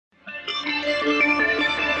Welcome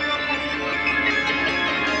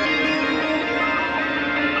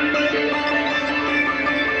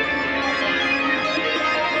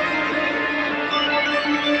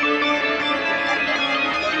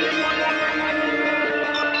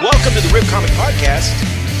to the Rip Comic Podcast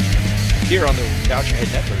here on the Without Your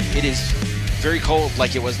Head Network. It is very cold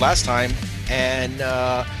like it was last time, and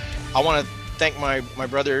I want to thank my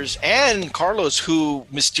brothers and Carlos, who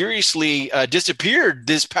mysteriously disappeared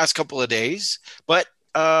this past couple of days. But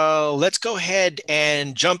let's go ahead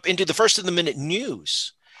and jump into the first of the minute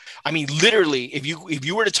news. I mean, literally, if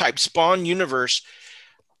you were to type Spawn Universe,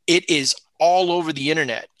 it is all over the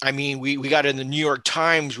internet. I mean, we got it in the New York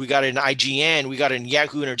Times, we got it in IGN, we got it in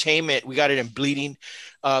Yahoo Entertainment, we got it in Bleeding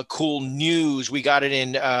Cool News, we got it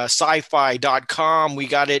in sci-fi.com, we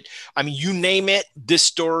got it. I mean, you name it, this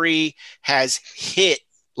story has hit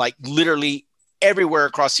like literally everywhere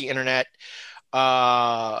across the internet.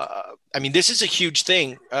 I mean, this is a huge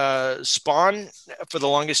thing. Spawn, for the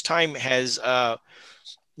longest time, has, had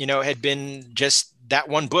been just that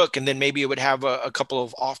one book, and then maybe it would have a couple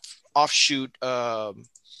of offshoot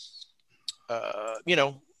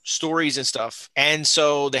stories and stuff. And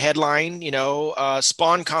so the headline,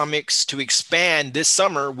 Spawn Comics to expand this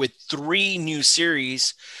summer with 3 new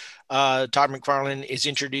series. Todd McFarlane is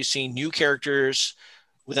introducing new characters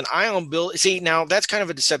with an eye on Bill. See, now that's kind of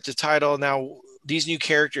a deceptive title. Now, these new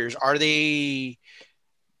characters, are they,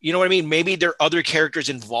 you know what I mean? Maybe there are other characters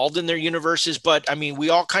involved in their universes, but I mean, we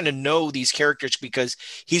all kind of know these characters because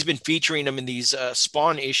he's been featuring them in these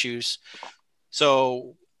Spawn issues.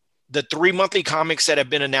 So the 3 monthly comics that have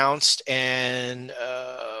been announced and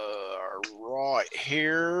right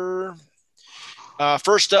here.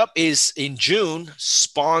 First up is in June,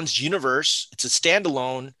 Spawn's Universe. It's a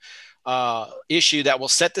standalone issue that will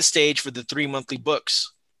set the stage for the 3 monthly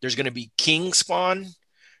books. There's going to be King Spawn,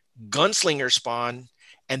 Gunslinger Spawn,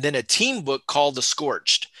 and then a team book called The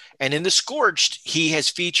Scorched. And in The Scorched, he has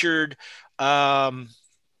featured, he had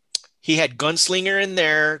Gunslinger in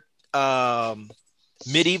there,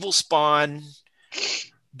 Medieval Spawn,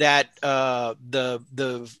 that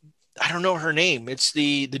the I don't know her name. It's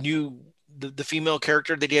the new the female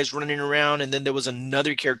character that he has running around, and then there was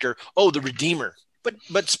another character. Oh, the Redeemer.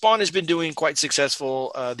 But Spawn has been doing quite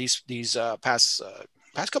successful these past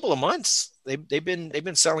couple of months. They've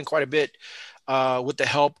been selling quite a bit. With the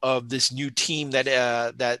help of this new team that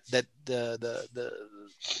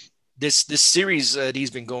this series that he's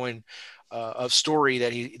been going of story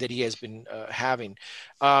that he has been having.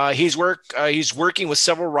 He's working with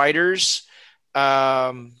several writers.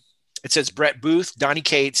 It says Brett Booth, Donny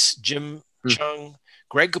Cates, Jim Chung,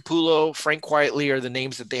 Greg Capullo, Frank Quitely are the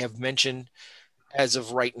names that they have mentioned as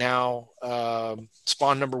of right now.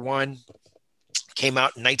 Spawn #1 came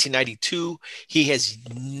out in 1992. He has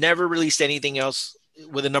never released anything else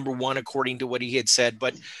with a #1, according to what he had said.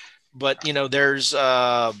 But there's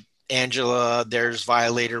Angela, there's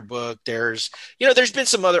Violator book. There's been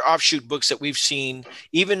some other offshoot books that we've seen,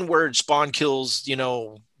 even where Spawn kills,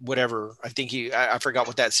 whatever. I think I forgot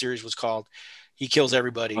what that series was called. He kills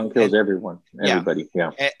everybody. Spawn kills everyone. Everybody.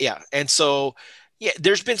 Yeah. Yeah. And so,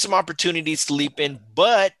 there's been some opportunities to leap in,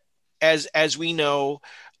 but as we know,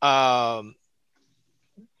 but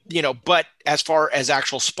as far as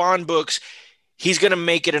actual Spawn books, he's going to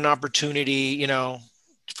make it an opportunity,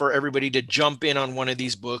 for everybody to jump in on one of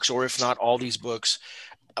these books, or if not all these books,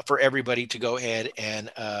 for everybody to go ahead and,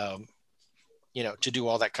 to do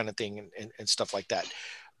all that kind of thing and stuff like that.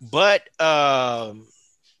 But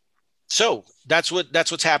so that's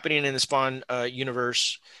what's happening in the Spawn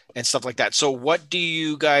universe and stuff like that. So what do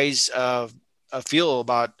you guys feel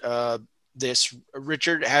about this?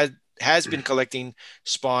 Richard has been collecting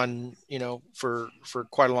Spawn, for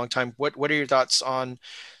quite a long time. What are your thoughts on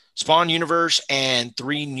Spawn Universe and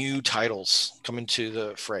 3 new titles coming to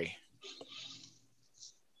the fray?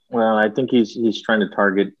 Well, I think he's trying to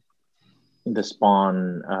target the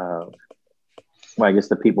Spawn. I guess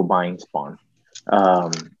the people buying Spawn.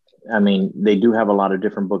 I mean, they do have a lot of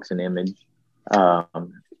different books in Image,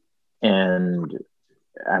 and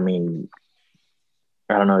I mean,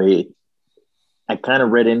 I don't know. I kind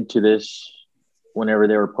of read into this whenever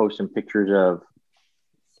they were posting pictures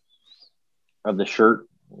of the shirt.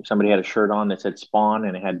 Somebody had a shirt on that said Spawn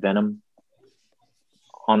and it had Venom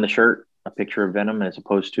on the shirt, a picture of Venom as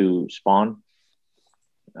opposed to Spawn.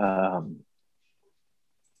 I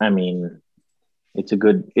mean, it's a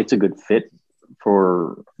good fit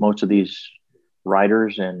for most of these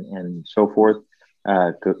writers and so forth.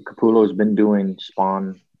 Capullo has been doing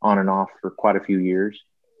Spawn on and off for quite a few years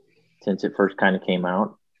since it first kind of came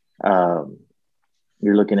out.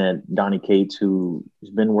 You're looking at Donny Cates, who has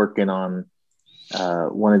been working on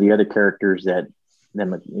one of the other characters that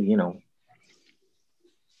you know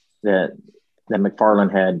that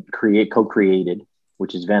McFarlane had co-created,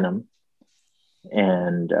 which is Venom,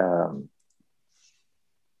 and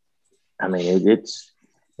I mean it's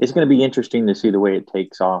going to be interesting to see the way it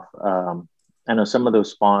takes off. I know some of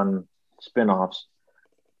those Spawn spinoffs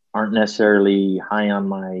aren't necessarily high on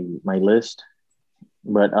my list,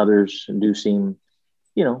 but others do seem,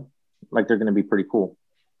 like they're going to be pretty cool.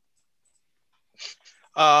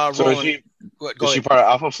 So Roland, is she part of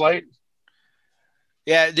Alpha Flight?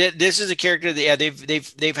 Yeah, this is a character that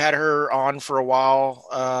they've had her on for a while.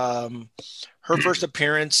 Her first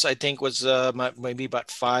appearance, I think, was maybe about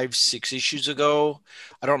 5-6 issues ago.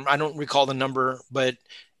 I don't recall the number, but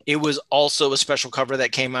it was also a special cover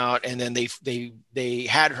that came out, and then they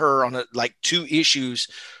had her on like 2 issues,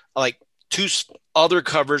 like 2 other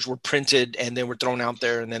covers were printed and then were thrown out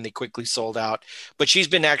there, and then they quickly sold out. But she's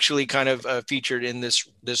been actually kind of featured in this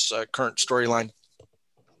current storyline.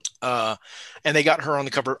 And they got her on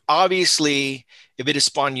the cover. Obviously, if it is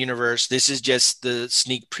Spawn Universe, this is just the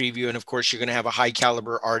sneak preview. And of course, you're going to have a high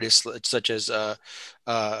caliber artist such as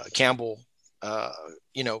Campbell,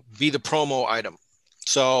 be the promo item.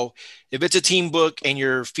 So if it's a team book and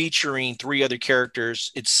you're featuring 3 other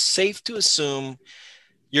characters, it's safe to assume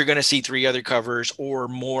you're going to see 3 other covers or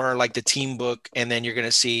more like the team book. And then you're going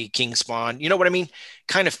to see King Spawn, you know what I mean?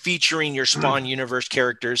 Kind of featuring your Spawn Universe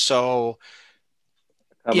characters. So,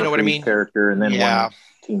 you know what I mean? Character, and then one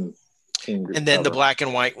team and then the black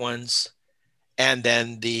and white ones, and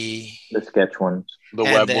then the sketch ones, the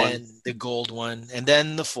web one, the gold one, and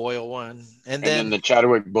then the foil one, and then the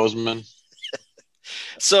Chadwick Boseman.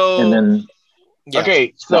 So and then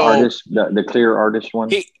okay, so the artist, the clear artist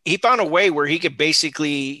one. He found a way where he could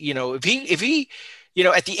basically, if he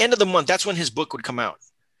at the end of the month, that's when his book would come out,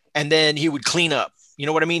 and then he would clean up. You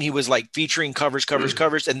know what I mean? He was like featuring covers,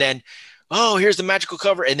 and then, oh, here's the magical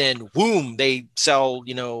cover. And then boom, they sell,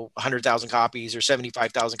 100,000 copies or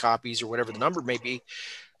 75,000 copies or whatever the number may be.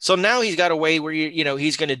 So now he's got a way where,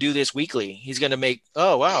 he's going to do this weekly. He's going to make,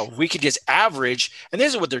 oh, wow, we could just average. And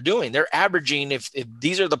this is what they're doing. They're averaging if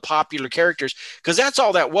these are the popular characters, because that's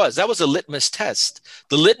all that was. That was a litmus test.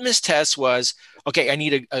 The litmus test was, okay, I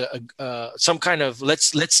need some kind of,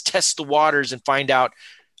 let's test the waters and find out.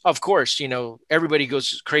 Of course, everybody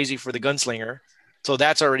goes crazy for the Gunslinger. So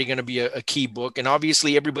that's already going to be a key book. And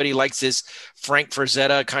obviously everybody likes this Frank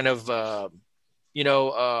Frazetta kind of,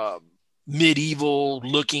 medieval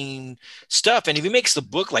looking stuff. And if he makes the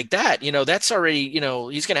book like that, that's already,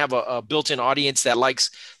 he's going to have a built-in audience that likes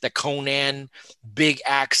the Conan, big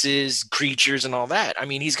axes, creatures and all that. I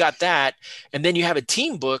mean, he's got that. And then you have a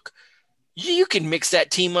team book. You can mix that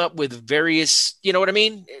team up with various, you know what I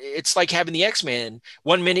mean? It's like having the X-Men.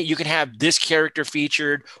 One minute you can have this character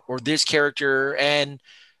featured or this character, and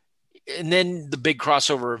then the big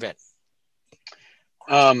crossover event.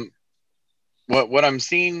 What I'm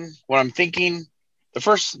thinking, the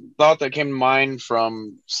first thought that came to mind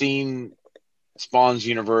from seeing Spawn's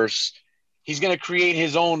universe, he's going to create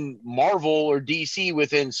his own Marvel or DC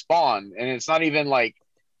within Spawn. And it's not even like,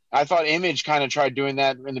 I thought Image kind of tried doing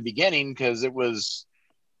that in the beginning because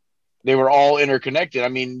they were all interconnected. I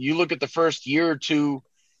mean, you look at the first year or 2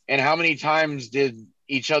 and how many times did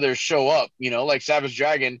each other show up, like Savage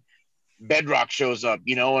Dragon, Bedrock shows up,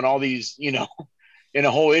 and all these, in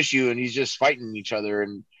a whole issue, and he's just fighting each other.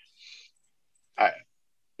 And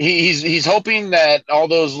he's hoping that all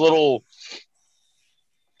those little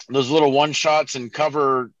one shots and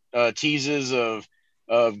cover teases of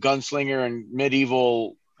Gunslinger and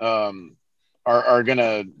Medieval are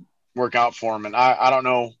gonna work out for him. And I don't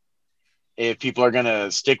know if people are gonna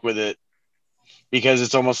stick with it, because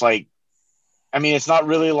it's almost like, I mean, it's not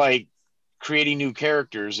really like creating new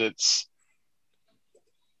characters. It's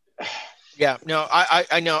yeah, no,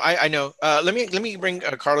 I know. Let me bring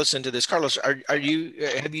Carlos into this. Carlos, have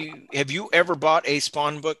you ever bought a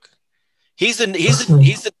Spawn book? He's the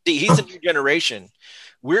new generation.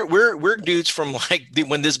 We're dudes from like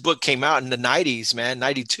when this book came out in the 90s, man,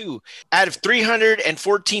 92. Out of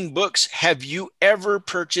 314 books, have you ever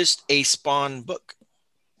purchased a Spawn book?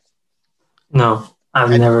 No, I've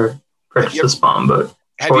never purchased a Spawn book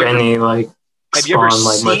or any like Spawn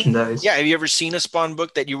like merchandise. Yeah, have you ever seen a Spawn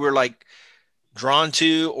book that you were like drawn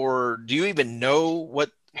to, or do you even know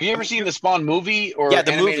what? Have you ever seen the Spawn movie or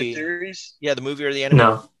the movie series? Yeah, the movie or the anime?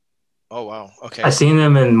 No. Oh wow. Okay. I seen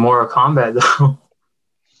them in Mortal Kombat though.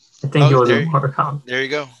 I think it was in Mortal Kombat. There you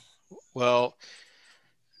go. Well,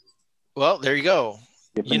 there you go.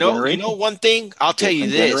 You know one thing, I'll tell you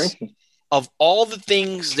this. Of all the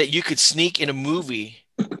things that you could sneak in a movie,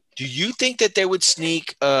 Do you think that they would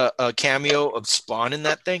sneak a cameo of Spawn in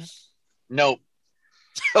that thing? Nope.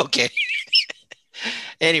 Okay.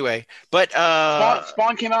 Anyway, but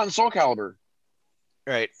Spawn came out in Soul Calibur.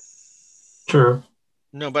 Right. True.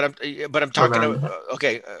 No, but I'm talking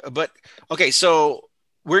about, okay, so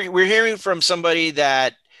we're hearing from somebody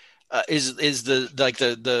that is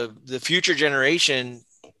the future generation,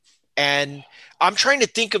 and I'm trying to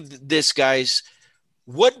think of this, guys.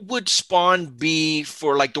 What would Spawn be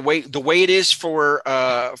for, like, the way it is for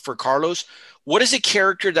Carlos? What is a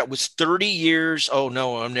character that was 30 years? Oh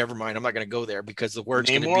no, I'm never mind. I'm not going to go there because the word's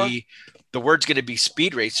going to be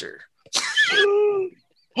Speed Racer.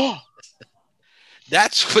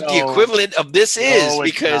 That's what the equivalent of this is,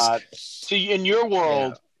 because see, in your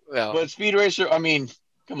world, but Speed Racer, I mean,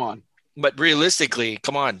 come on. But realistically,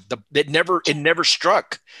 come on, it never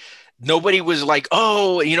struck. Nobody was like,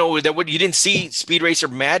 oh, you didn't see Speed Racer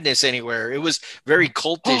madness anywhere. It was very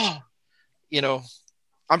cultish.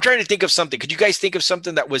 I'm trying to think of something. Could you guys think of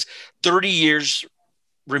something that was 30 years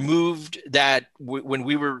removed that when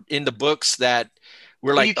we were in the books that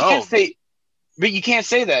we're like, but you can't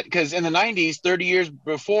say that, because in the 90s, 30 years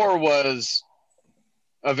before was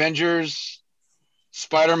Avengers,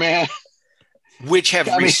 Spider-Man. Which have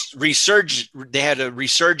resurged. They had a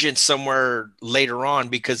resurgence somewhere later on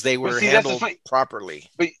because they were handled properly.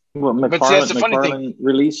 McFarlane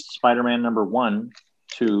released Spider-Man number 1,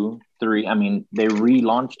 2, 3. I mean, they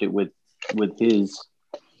relaunched it with his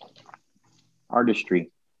artistry.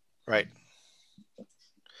 Right.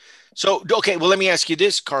 So, okay, well, let me ask you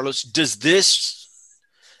this, Carlos. Does this,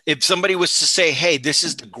 if somebody was to say, hey, this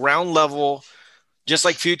is the ground level, just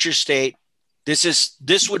like Future State,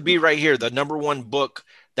 this would be right here, the number 1 book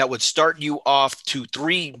that would start you off to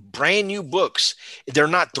 3 brand new books. They're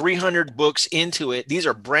not 300 books into it. These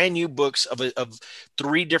are brand new books of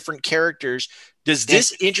 3 different characters. Does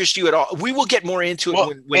this interest you at all? We will get more into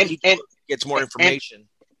it when each book gets more information.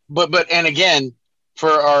 And again, for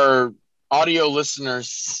our audio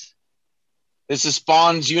listeners, this is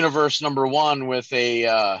Spawn's Universe number 1 with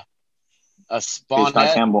a Spawn.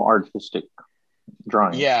 Scott Campbell artistic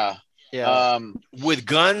drawing. Yeah. Yeah. With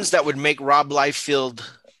guns that would make Rob Liefeld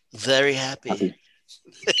very happy.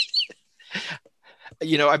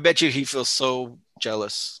 I bet you he feels so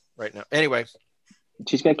jealous right now. Anyway.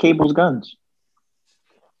 She's got Cable's guns.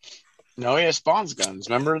 No, he has Spawn's guns.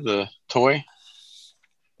 Remember the toy?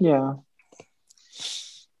 Yeah.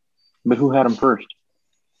 But who had them first?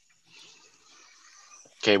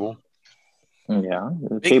 Cable. Yeah.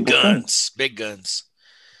 Big guns. Big guns.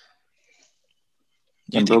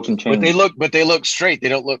 And broken chains. But they look straight. They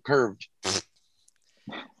don't look curved.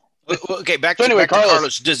 Okay, back to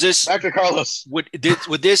Carlos. Back to Carlos. Would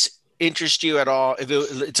this interest you at all? If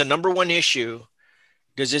it's a number 1 issue,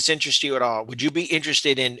 does this interest you at all? Would you be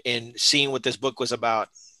interested in seeing what this book was about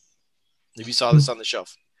if you saw this on the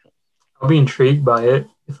shelf? I'll be intrigued by it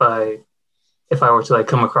if I were to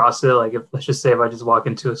come across it. Let's just say if I just walk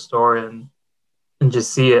into a store and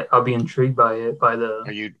just see it, I'll be intrigued by it.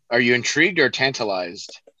 Are you intrigued or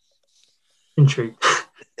tantalized? Intrigued.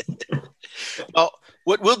 Well,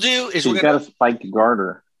 what we'll do is we're got a spiked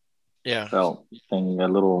garter. Yeah. Belt thing, a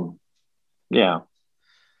little. Yeah.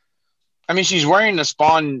 I mean, she's wearing the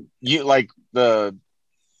Spawn, somehow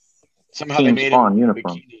Team they made Spawn it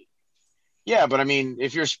uniform. Bikini. Yeah, but I mean,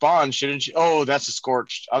 if you're Spawn, shouldn't you? Oh, that's a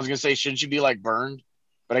scorched. I was gonna say, shouldn't you be burned?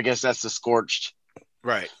 But I guess that's the scorched.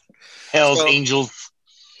 Right. Hell's Angels.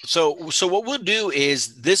 So what we'll do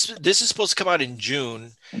is this is supposed to come out in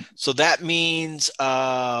June. So that means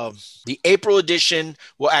the April edition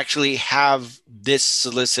will actually have this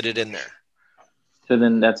solicited in there. So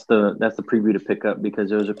then that's the preview to pick up, because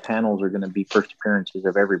those panels are going to be first appearances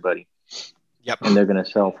of everybody. Yep. And they're going to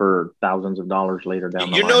sell for thousands of dollars later down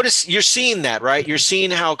the line. You're seeing that, right? You're seeing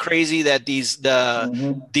how crazy that these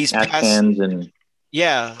past, and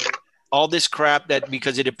all this crap that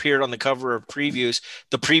because it appeared on the cover of previews,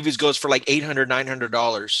 the previews goes for like $800,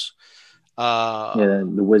 $900.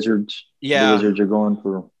 The Wizards. Yeah, the Wizards are going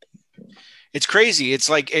for. It's crazy. It's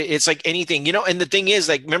like anything, and the thing is,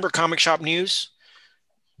 remember Comic Shop News?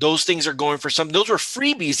 Those things are going for those were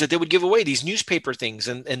freebies that they would give away, these newspaper things.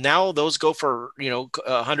 And now those go for, $100,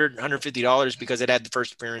 $150 because it had the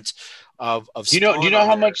first appearance of do you know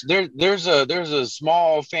how much there's a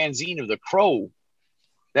small fanzine of the Crow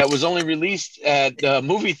that was only released at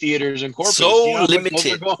movie theaters in Corpus. So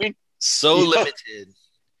limited. Limited.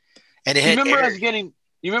 And it had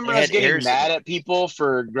you remember us getting mad at people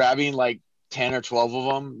for grabbing 10 or 12 of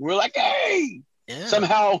them? We're like, hey,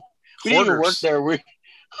 somehow we didn't even work there. We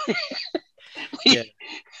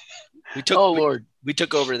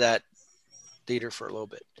took over that leader for a little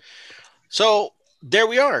bit. So there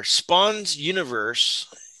we are. Spawn's universe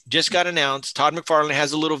just got announced. Todd McFarlane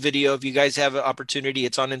has a little video. If you guys have an opportunity,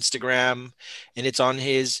 it's on Instagram, and it's on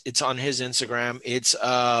his Instagram. It's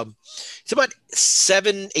about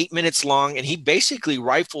 7-8 minutes long, and he basically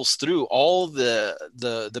rifles through all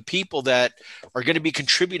the people that are going to be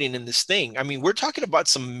contributing in this thing. I mean, we're talking about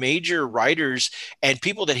some major writers and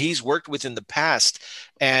people that he's worked with in the past,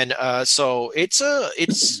 and so it's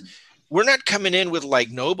we're not coming in with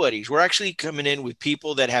like nobodies. We're actually coming in with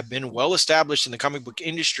people that have been well established in the comic book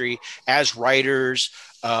industry as writers,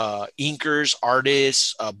 inkers,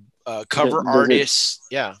 artists, cover artists.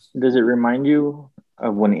 Does it remind you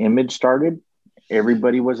of when Image started?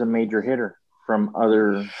 Everybody was a major hitter from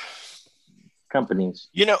other companies.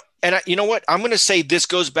 You know what? I'm going to say this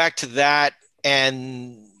goes back to that,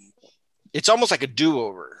 and it's almost like a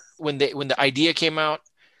do-over. When the idea came out,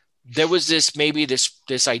 there was this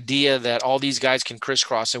idea that all these guys can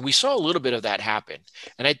crisscross, and we saw a little bit of that happen.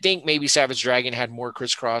 And I think maybe Savage Dragon had more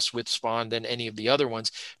crisscross with Spawn than any of the other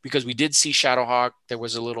ones, because we did see Shadowhawk. There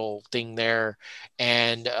was a little thing there,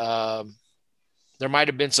 and there might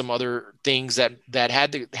have been some other things that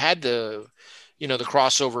had the the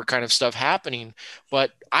crossover kind of stuff happening.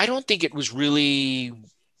 But I don't think it never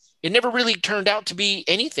really turned out to be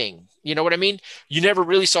anything. You know what I mean? You never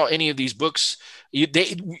really saw any of these books. They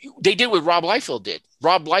did what Rob Liefeld did.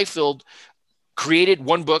 Rob Liefeld created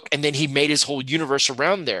one book, and then he made his whole universe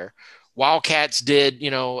around there. Wildcats did,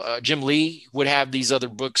 Jim Lee would have these other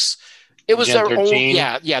books. It was their own, they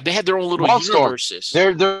had their own little universes.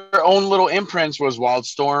 Their own little imprints was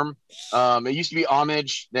Wildstorm. It used to be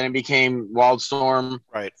Homage, then it became Wildstorm.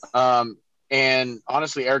 Right. And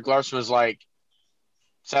honestly, Eric Larson was like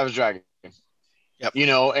Savage Dragon. Yep.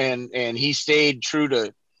 And he stayed true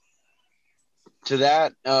to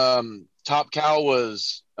that. Top Cow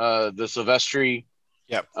was the Silvestri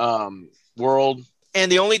world.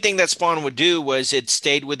 And the only thing that Spawn would do was it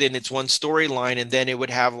stayed within its one storyline, and then it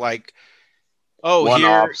would have like,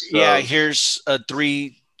 here's a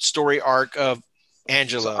 3-story arc of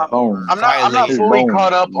Angela. So I'm not fully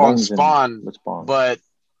caught up on Spawn, but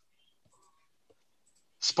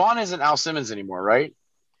Spawn isn't Al Simmons anymore, right?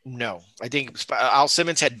 No, I think Al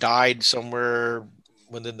Simmons had died somewhere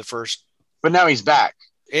within the first. But now he's back.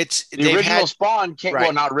 It's the original Spawn came. Right.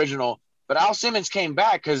 Well, not original, but Al Simmons came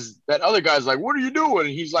back because that other guy's like, "What are you doing?"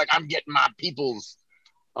 And he's like, "I'm getting my peoples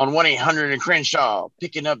on 1-800 and Crenshaw,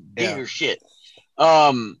 picking up bigger shit."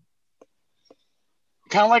 Kind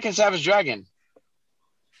of like in Savage Dragon,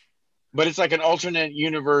 but it's like an alternate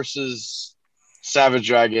universe's Savage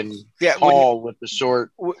Dragon. Yeah, Paul with the short.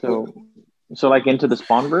 So like into the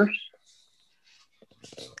Spawnverse?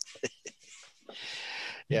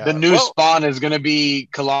 Yeah. The new Spawn is going to be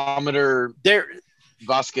Kilometer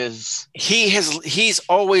Vasquez. He's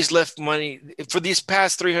always left money for these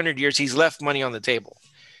past 300 years. He's left money on the table.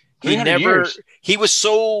 He was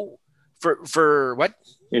so for what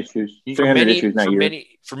issues? 300 issues, not years.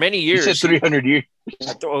 For many years. He said 300 years.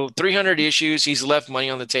 300 issues. He's left money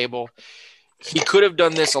on the table. He could have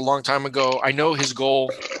done this a long time ago. I know his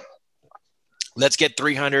goal. Let's get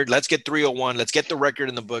 300. Let's get 301. Let's get the record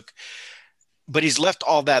in the book. But he's left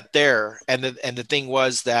all that there. And the thing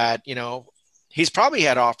was that, he's probably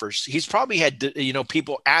had offers. He's probably had,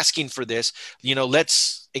 people asking for this,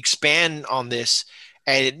 let's expand on this.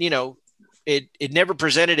 And, it never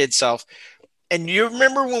presented itself. And you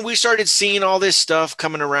remember when we started seeing all this stuff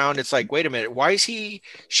coming around, it's like, wait a minute, why is he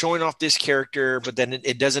showing off this character, but then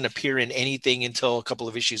it doesn't appear in anything until a couple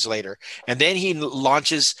of issues later? And then he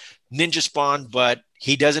launches Ninja Spawn, but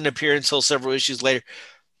he doesn't appear until several issues later.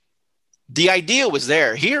 The idea was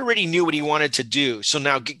there. He already knew what he wanted to do. So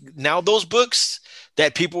now those books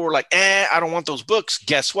that people were like, I don't want those books.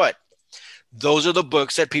 Guess what? Those are the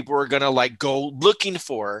books that people are going to like go looking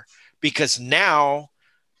for, because now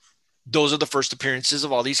those are the first appearances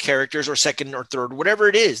of all these characters, or second or third, whatever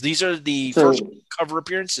it is. These are the first cover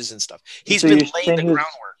appearances and stuff. He's been laying the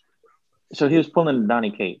groundwork. So he was pulling Donny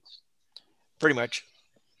Cates. Pretty much.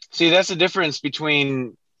 See, that's the difference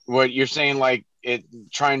between what you're saying, like it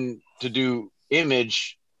trying to do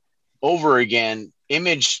Image over again.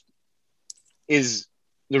 Image is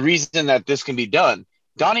the reason that this can be done.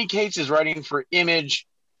 Donny Cates is writing for Image,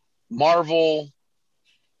 Marvel.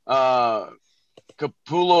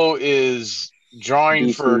 Capullo is drawing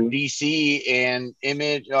DC. For DC and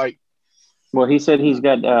Image. Well, he said he's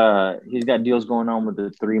got deals going on with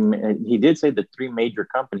the 3. He did say the 3 major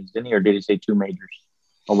companies, didn't he? Or did he say 2 majors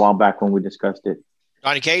a while back when we discussed it?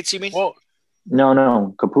 Donny Cates, you mean? Well,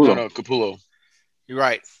 no, Capullo. No, Capullo. You're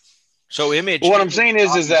right. So Image. Well, what I'm saying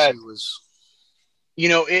is that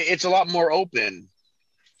it's a lot more open.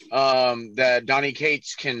 That Donny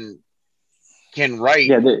Cates can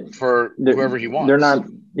write for whoever he wants. They're not.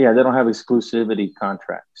 Yeah, they don't have exclusivity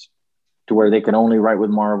contracts to where they can only write with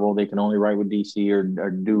Marvel, they can only write with DC, or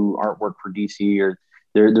do artwork for DC, or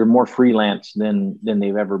they're more freelance than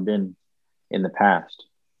they've ever been in the past.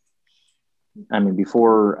 I mean,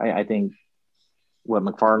 before I think what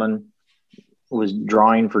McFarlane was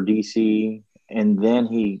drawing for DC, and then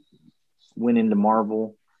he went into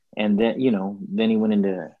Marvel, and then he went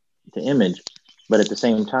into Image. But at the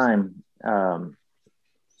same time,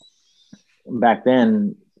 back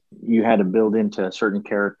then you had to build into a certain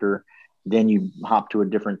character, then you hop to a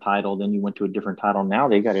different title, then you went to a different title. Now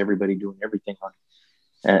they got everybody doing everything on,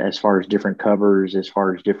 as far as different covers, as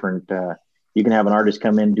far as different. You can have an artist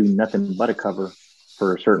come in, do nothing but a cover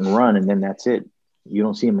for a certain run, and then that's it. You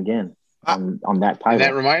don't see him again on that title. And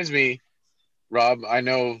that reminds me, Rob. I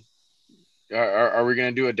know. Are we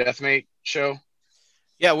going to do a Deathmate show?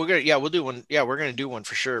 Yeah, we'll do one. Yeah, we're gonna do one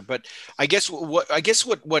for sure. But I guess what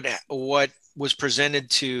was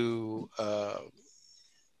presented to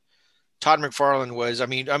Todd McFarlane was, I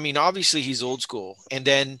mean, obviously he's old school, and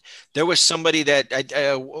then there was somebody that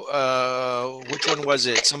which one was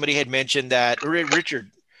it? Somebody had mentioned that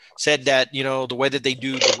Richard said that the way that they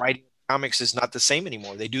do the writing comics is not the same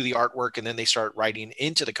anymore. They do the artwork and then they start writing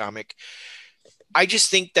into the comic. I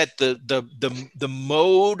just think that the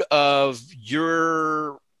mode of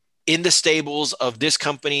you're in the stables of this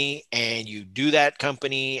company and you do that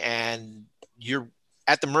company and you're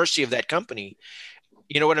at the mercy of that company.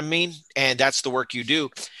 You know what I mean? And that's the work you do.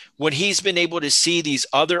 When he's been able to see these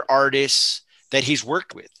other artists that he's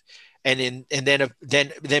worked with, and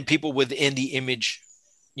then people within the Image,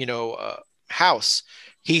 house,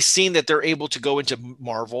 he's seen that they're able to go into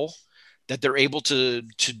Marvel, that they're able to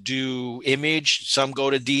do Image, some go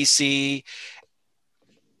to DC,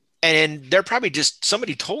 and they're probably just,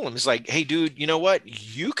 somebody told him, it's like, hey dude, you know what?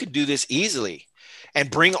 You could do this easily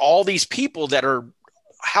and bring all these people that are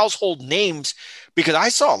household names, because I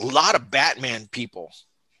saw a lot of Batman people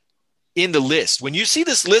in the list. When you see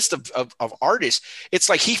this list of artists, it's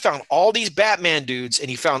like he found all these Batman dudes and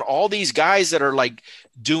he found all these guys that are like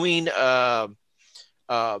doing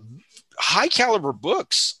high caliber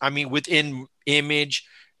books. I mean, within Image,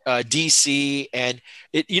 DC, and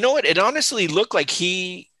it honestly looked like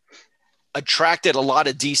he attracted a lot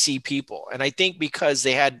of DC people. And I think because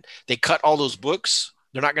they cut all those books,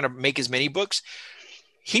 they're not going to make as many books.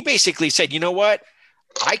 He basically said, you know what?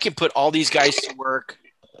 I can put all these guys to work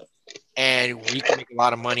and we can make a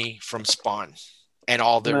lot of money from Spawn and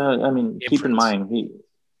all their keep in mind,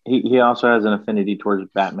 he also has an affinity towards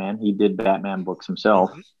Batman. He did Batman books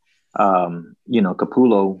himself.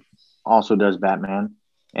 Capullo also does Batman,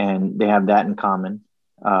 and they have that in common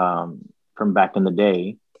from back in the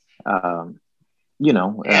day. And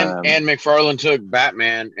McFarlane took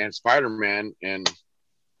Batman and Spider-Man and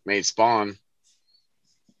made Spawn.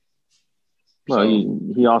 Well,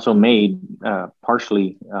 he also made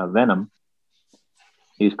partially Venom.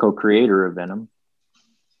 He's co-creator of Venom.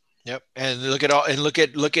 Yep, and look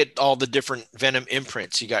at all the different Venom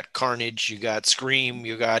imprints. You got Carnage, you got Scream,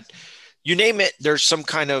 you got, you name it. There's some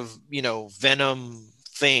kind of Venom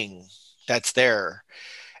thing that's there,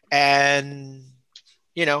 and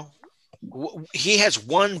he has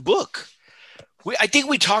one book. I think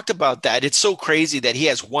we talked about that. It's so crazy that he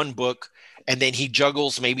has one book, and then he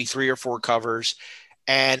juggles maybe 3 or 4 covers.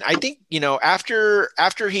 And I think after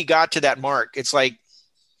he got to that mark, it's like,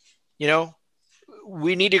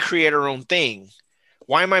 we need to create our own thing.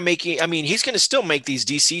 Why am I making? I mean, he's going to still make these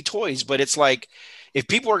DC toys, but it's like, if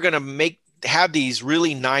people are going to have these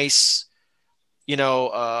really nice,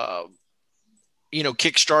 Kickstarter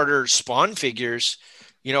Spawn figures,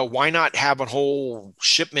 why not have a whole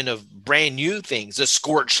shipment of brand new things, the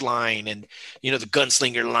Scorch line and, the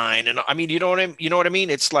Gunslinger line. And I mean, you know what I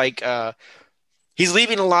mean? It's like, he's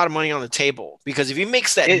leaving a lot of money on the table, because if he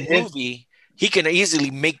makes that movie, he can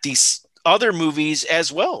easily make these other movies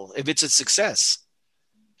as well if it's a success.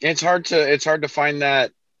 It's hard to find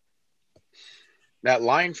that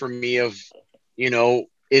line for me of,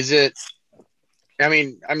 is it? I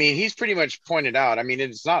mean, he's pretty much pointed out. I mean,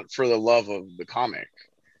 it's not for the love of the comic.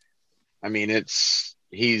 I mean,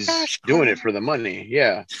 he's doing it for the money.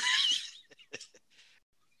 Yeah.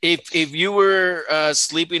 If you were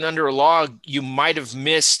sleeping under a log, you might have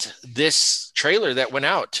missed this trailer that went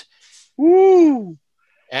out. Woo!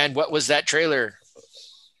 And what was that trailer?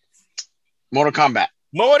 Mortal Kombat.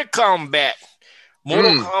 Mortal Kombat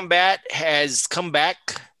has come back.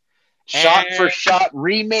 Shot for shot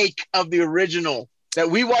remake of the original that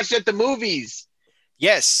we watched at the movies.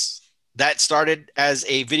 Yes. that started as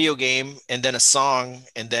a video game and then a song,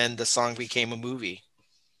 and then the song became a movie.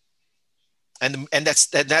 And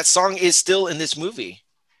that song is still in this movie.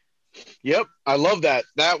 Yep, I love that.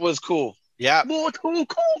 That was cool. Yeah. Mortal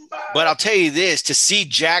Kombat. But I'll tell you this, to see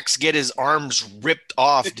Jax get his arms ripped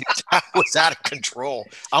off, dude, that was out of control.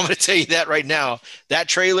 I'm going to tell you that right now. That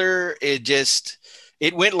trailer, it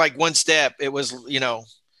went like one step. It was,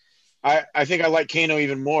 I think I like Kano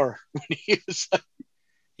even more when he was like,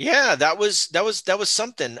 yeah, that was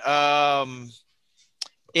something.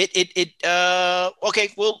 Okay,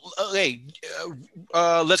 well, okay.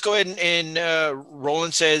 Let's go ahead and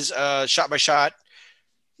Roland says shot by shot.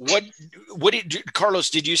 What did Carlos,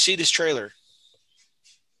 did you see this trailer?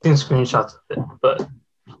 Seen screenshots of it, but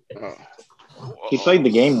he played the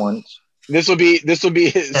game once. This will be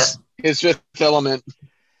his Fifth Element.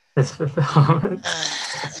 I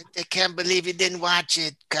can't believe you didn't watch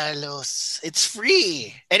it, Carlos. It's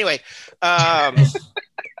free. Anyway, I'll watch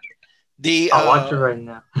it right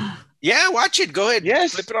now. Yeah, watch it. Go ahead.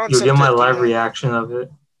 Yes. Flip it on. You'll get my live reaction of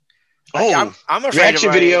it. Oh, I'm afraid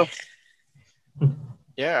reaction video.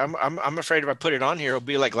 Yeah, I'm afraid if I put it on here, it'll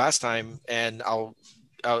be like last time, and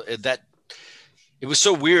it was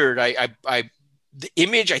so weird. The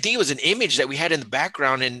image, I think it was an image that we had in the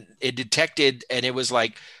background, and it detected, and it was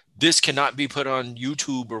like, this cannot be put on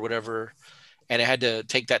YouTube or whatever, and I had to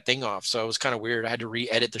take that thing off. So it was kind of weird. I had to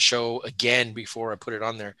re-edit the show again before I put it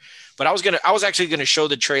on there. But I was actually gonna show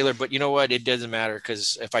the trailer, but you know what? It doesn't matter,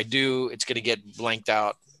 because if I do, it's gonna get blanked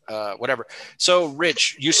out. Whatever. So,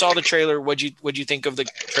 Rich, you saw the trailer. What'd you think of the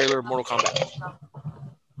trailer of Mortal Kombat?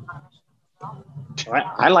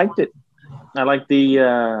 I liked it. I like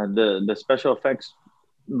the special effects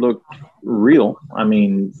looked real. I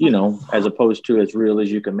mean, as opposed to as real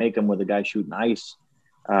as you can make them with a guy shooting ice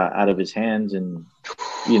out of his hands, and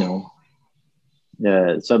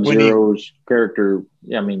Sub-Zero's character.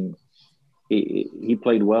 I mean, he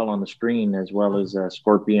played well on the screen, as well as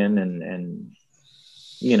Scorpion, and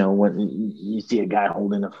when you see a guy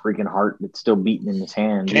holding a freaking heart that's still beating in his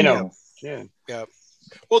hand. Yeah.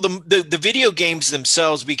 Well, the video games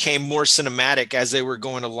themselves became more cinematic as they were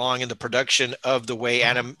going along in the production of the way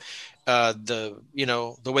the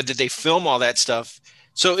way that they film all that stuff.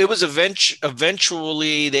 So it was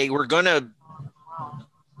eventually they were gonna.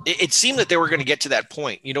 It seemed that they were going to get to that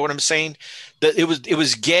point. You know what I'm saying? That it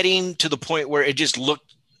was getting to the point where it just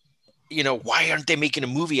looked. Why aren't they making a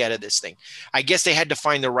movie out of this thing? I guess they had to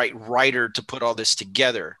find the right writer to put all this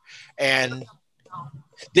together. And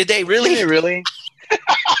did they really? Did they really?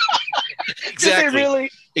 Exactly. Did they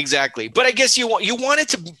really? Exactly. But I guess you want it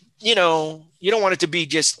to, you don't want it to be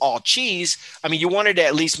just all cheese. I mean, you wanted to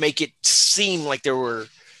at least make it seem like there were,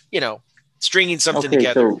 stringing something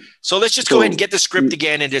together. So let's just go ahead and get the script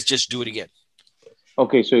again and just do it again.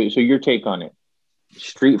 Okay. So your take on it: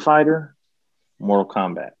 Street Fighter, Mortal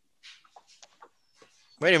Kombat.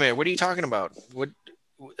 Wait a minute. What are you talking about? What?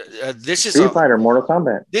 This is Street Fighter, Mortal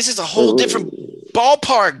Kombat. This is a whole different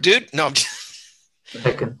ballpark, dude. No, I'm just...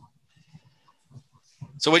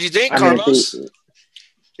 So what do you think, Carlos?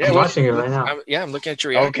 I'm watching it right now. I'm looking at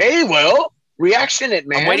your reaction. Okay, well, reaction it,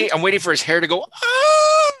 man. I'm waiting for his hair to go.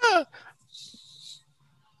 Ah!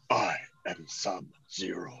 I am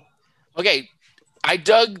Sub-Zero. Okay, I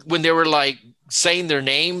dug when they were like saying their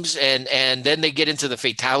names, and then they get into the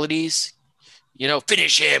fatalities.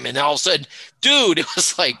 Finish him, and all of a sudden, dude, it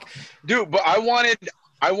was like, dude. But I want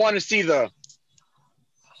to see the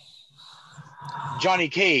Johnny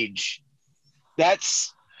Cage.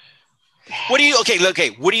 That's what do you? Okay.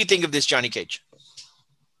 What do you think of this Johnny Cage?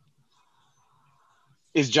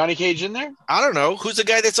 Is Johnny Cage in there? I don't know. Who's the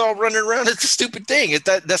guy that's all running around? It's a stupid thing.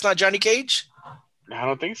 That's not Johnny Cage? I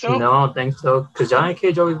don't think so. No, I don't think so. Because Johnny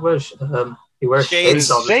Cage always wears he wears shades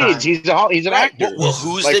all the time. He's an actor. Well,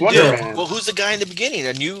 who's the dude? Well, who's the guy in the beginning?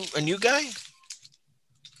 A new guy?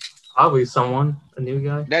 Probably a new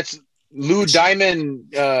guy. That's Lou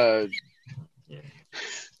Diamond.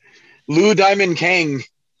 Lou Diamond Kang.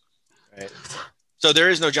 Right. So there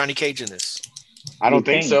is no Johnny Cage in this. I don't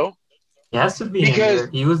think so. He has to be because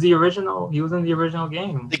he was the original. He was in the original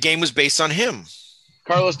game. The game was based on him.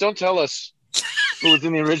 Carlos, don't tell us who was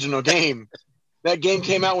in the original game. That game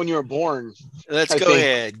came out when you were born. Let's go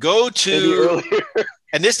ahead. Go to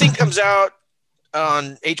and this thing comes out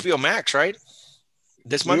on HBO Max, right?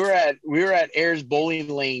 This month. We were at Ayers Bowling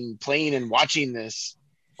Lane playing and watching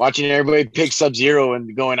everybody pick Sub-Zero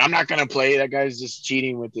and going, I'm not gonna play. That guy's just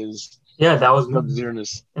cheating with his that was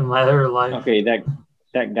Sub-Zero-ness. In later life. Okay, that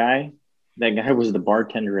guy was the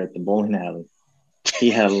bartender at the bowling alley.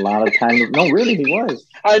 He had a lot of time. No, really, he was.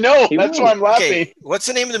 I know. He That's was. why I'm laughing. Okay, what's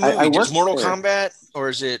the name of the I movie? Just worked Mortal there. Kombat, or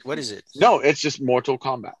is it? What is it? No, it's just Mortal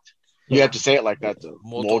Kombat. You Yeah. have to say it like that though.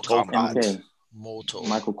 Mortal Kombat. MK. Mortal.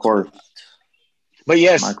 Michael Kors. But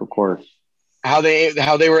yes, Michael Kors. how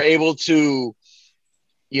they were able to,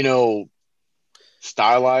 you know,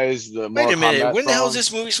 stylize the Wait Mortal a minute. Kombat When the hell is song.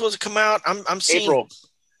 this movie supposed to come out? I'm seeing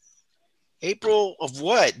April of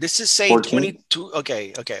what? This is saying 14th? 22.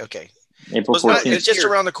 Okay. April So it's 14th. it's just Here.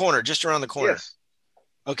 around the corner. Just around the corner. Yes.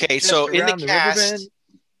 Okay. Just So in the around the cast,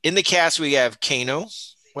 riverbed. we have Kano.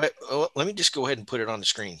 What? Oh, let me just go ahead and put it on the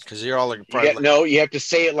screen because you're all like Yeah, no, you have to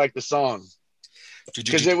say it like the song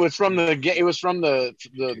because it was from the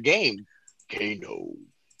game. Kano,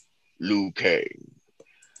 Liu Kang,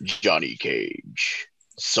 Johnny Cage,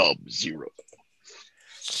 Sub-Zero.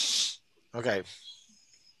 Okay.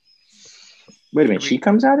 Wait a minute. She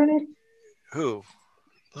comes out in it? Who?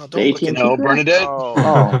 Oh, The don't look 18th? at No, Bernadette.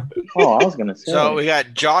 Oh, I was gonna say. So we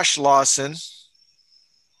got Josh Lawson,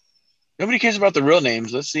 Nobody cares about the real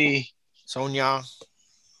names. Let's see. Sonya,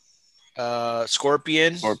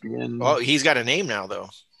 Scorpion. Scorpion. Oh, he's got a name now though.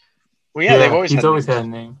 Well, yeah, they've always he's had always names.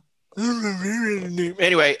 had a name.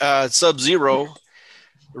 Anyway, Sub-Zero,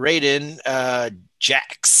 Raiden,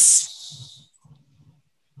 Jax,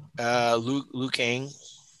 Liu Kang.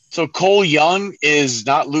 So Cole Young is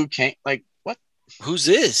not Liu Kang. Like what? Who's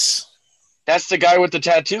this? That's the guy with the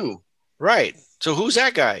tattoo. Right. So who's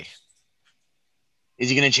that guy? Is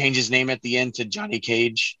he going to change his name at the end to Johnny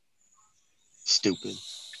Cage? Stupid.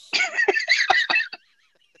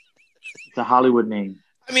 It's a Hollywood name.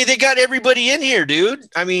 I mean, they got everybody in here, dude.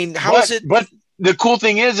 I mean, how is it? But the cool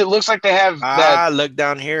thing is, it looks like they have that. Look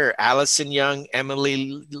down here. Allison Young,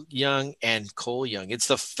 Emily Young, and Cole Young. It's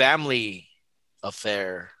the family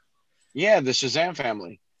affair. Yeah, the Shazam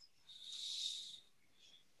family.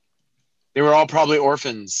 They were all probably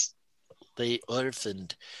orphans. They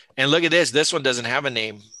orphaned. And look at this. This one doesn't have a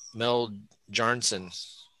name. Mel Jarnson.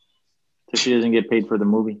 So she doesn't get paid for the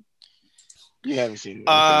movie. You haven't seen it.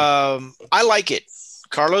 I like it.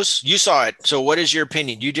 Carlos, you saw it. So what is your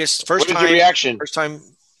opinion? You just What is your reaction? first time,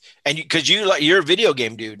 and because you're a video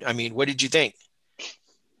game dude. I mean, what did you think?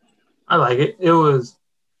 I like it. It was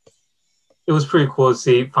pretty cool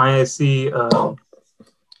to finally see a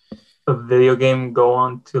video game go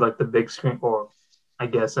on to like the big screen, or I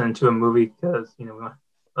guess into a movie, because we don't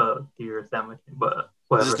hear that much, but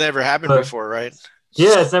whatever. This has never happened But- before, right?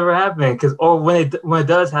 Yeah, it's never happened, because when it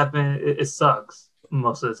does happen, it sucks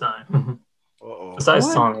most of the time. Uh-oh. Besides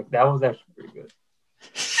What? Sonic, that was actually pretty good.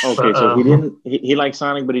 Okay, so he liked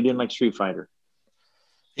Sonic, but he didn't like Street Fighter.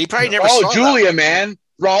 He probably never saw that. Julia, man.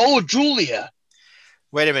 Raul Julia.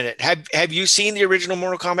 Wait a minute. Have you seen the original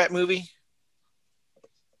Mortal Kombat movie?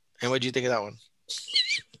 And what did you think of that one?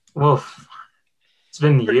 Well, it's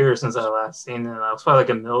been years since I last seen it. I was probably like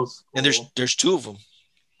in middle school. And there's two of them.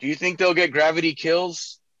 Do you think they'll get gravity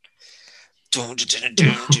kills?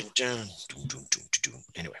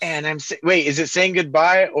 Anyway. And wait, is it saying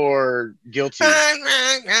goodbye or guilty?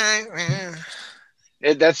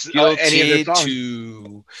 That's any of Guilty their songs.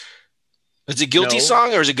 to. Is it guilty No.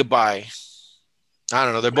 song or is it goodbye? I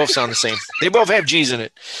don't know. They both sound the same. They both have G's in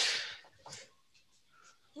it.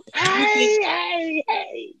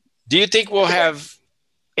 Do you think we'll have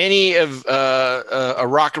any of a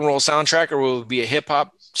rock and roll soundtrack, or will it be a hip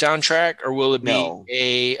hop soundtrack, or will it be No.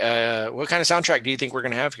 a what kind of soundtrack do you think we're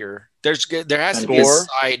going to have here? There has to be a Score.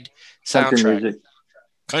 side Country soundtrack. music.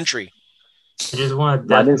 Country. I just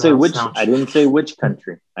want I didn't say which. I didn't say which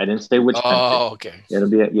country. I didn't say which country. Oh, okay. It'll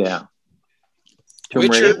be yeah. Tomb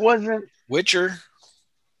Witcher. Raider? It wasn't. Witcher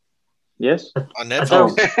Yes. on I Netflix.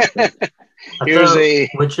 thought, Here's a.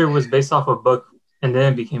 Witcher was based off a book and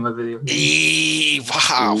then it became a video game.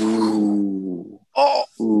 Wow. Ooh. Oh.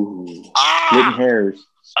 Ooh. Splitting Ah. hairs.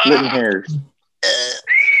 Splitting hairs.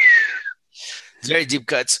 Very deep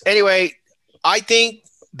cuts. Anyway, I think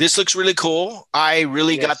this looks really cool. I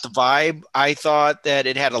really Yes. got the vibe. I thought that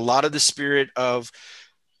it had a lot of the spirit of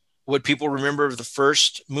what people remember of the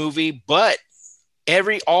first movie, but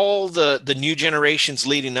all the new generations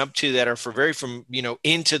leading up to that are from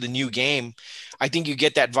into the new game. I think you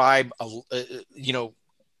get that vibe, a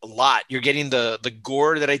lot. You're getting the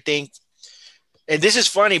gore that I think. And this is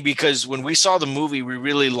funny because when we saw the movie, we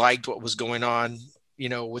really liked what was going on,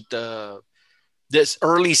 with this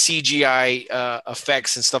early CGI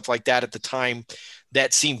effects and stuff like that at the time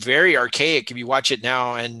that seemed very archaic. If you watch it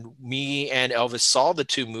now, and me and Elvis saw the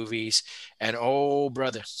two movies, and oh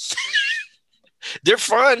brother, they're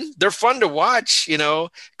fun. They're fun to watch,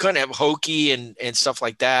 kind of hokey and stuff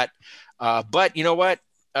like that. But you know what?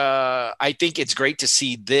 I think it's great to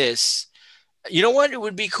see this You know what? It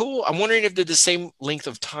would be cool. I'm wondering if they're the same length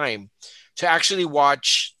of time to actually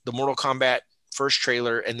watch the Mortal Kombat first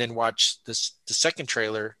trailer and then watch the second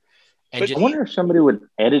trailer and But just I wonder if somebody would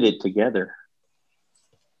edit it together.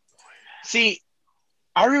 see,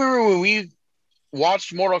 I remember when we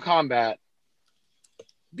watched Mortal Kombat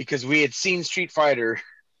because we had seen Street Fighter,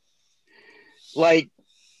 like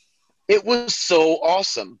it was so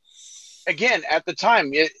awesome. Again, at the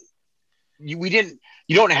time, we didn't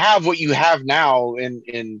you don't have what you have now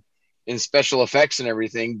in special effects and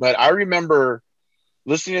everything, but I remember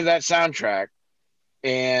listening to that soundtrack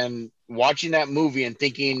and watching that movie and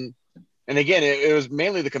thinking, and again, it was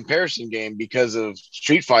mainly the comparison game because of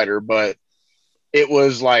Street Fighter, but it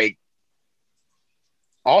was like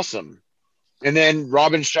awesome. And then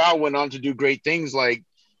Robin Shaw went on to do great things like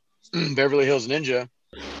Beverly Hills Ninja.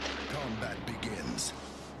 Combat begins.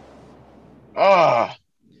 Ah,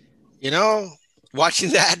 you know, watching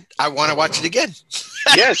that, I want to watch it again.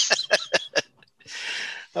 yes.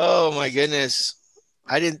 Oh my goodness.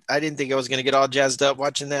 I didn't think I was going to get all jazzed up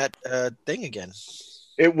watching that thing again.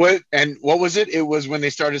 It was, and what was it? It was when they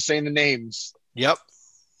started saying the names. Yep.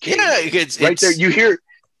 Kano. Yeah, it's Right there, you hear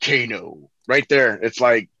Kano right there. It's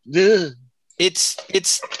like, ugh.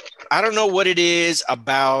 it's I don't know what it is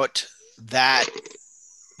about that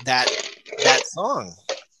song.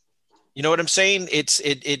 You know what I'm saying?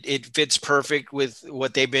 It fits perfect with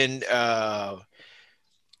what they've been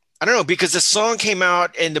I don't know, because the song came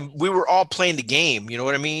out and we were all playing the game, you know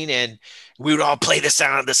what I mean? And we would all play the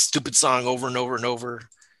sound of the stupid song over and over and over.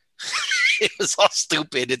 It was all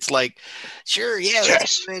stupid. It's like, sure, yeah.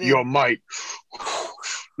 Test your might.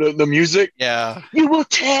 The music. Yeah. You will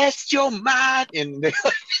test your might. And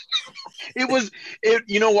it was,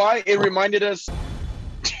 you know why? It reminded us.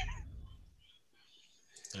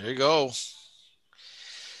 There you go.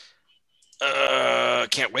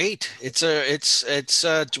 Can't wait. It's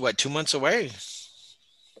what, 2 months away?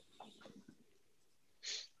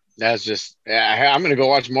 That's just, I'm going to go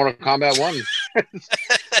watch Mortal Kombat 1.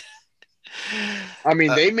 I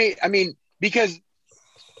mean, because,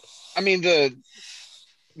 I mean, the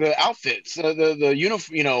outfits, the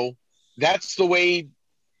uniform, you know, that's the way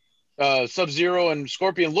Sub-Zero and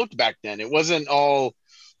Scorpion looked back then. It wasn't all.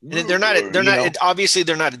 They're not obviously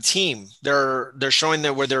they're not a team. They're showing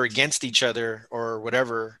that where they're against each other or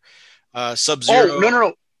whatever. Sub-Zero. Oh,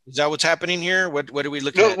 no. Is that what's happening here? What are we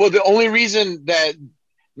looking at? Well, the only reason that,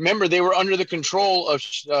 remember, they were under the control of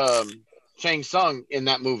Shang Tsung in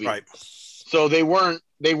that movie. Right. So they were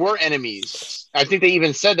enemies. I think they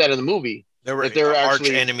even said that in the movie. They were arch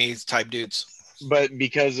enemies type dudes. But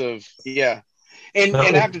because of, yeah. And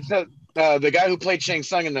I have to tell, the guy who played Shang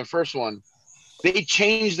Tsung in the first one, they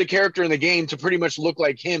changed the character in the game to pretty much look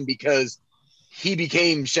like him because he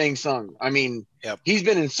became Shang Tsung. I mean, He's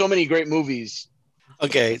been in so many great movies.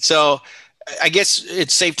 Okay, so I guess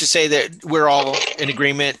it's safe to say that we're all in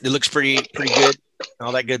agreement. It looks pretty good,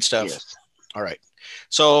 all that good stuff. Yes. All right.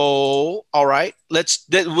 So, all right,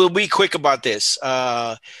 we'll be quick about this.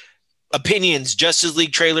 Opinions. Justice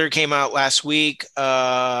League trailer came out last week.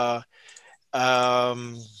 And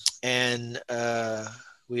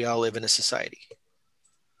we all live in a society.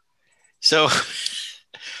 So,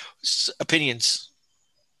 opinions.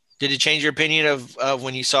 Did it change your opinion of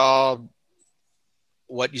when you saw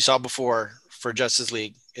what you saw before for Justice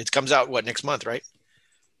League? It comes out next month, right?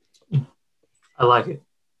 I like it.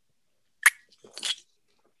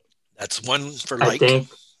 That's one for like. I think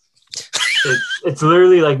it's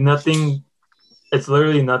literally like nothing. It's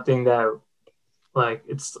literally nothing that, like,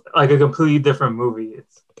 it's like a completely different movie.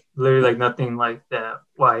 It's literally like nothing like that.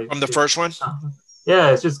 Why? From the first one? Yeah,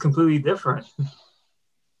 it's just completely different.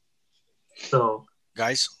 So,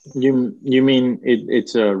 guys, you mean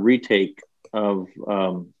it's a retake of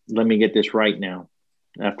Let Me Get This Right Now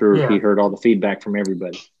after he heard all the feedback from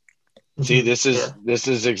everybody. See, this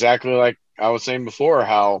is exactly like I was saying before,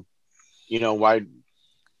 how, you know, why,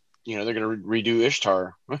 you know, they're going to redo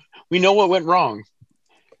Ishtar. We know what went wrong.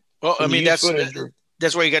 Well, I mean, that's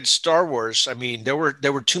why you got Star Wars. I mean, there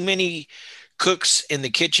were too many cooks in the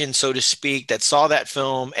kitchen, so to speak, that saw that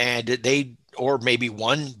film, and or maybe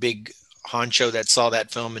one big honcho that saw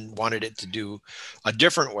that film and wanted it to do a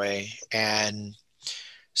different way. And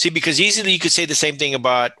see, because easily you could say the same thing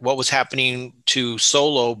about what was happening to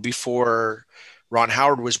Solo before Ron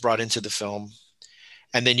Howard was brought into the film.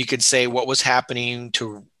 And then you could say what was happening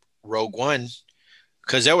to Rogue One,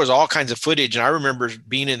 because there was all kinds of footage. And I remember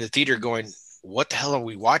being in the theater going, what the hell are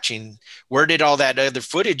we watching? Where did all that other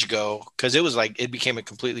footage go? Because it was like, it became a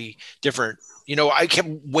completely different, you know, I kept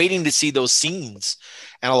waiting to see those scenes.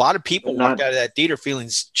 And a lot of people walked out of that theater feeling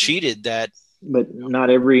cheated that but not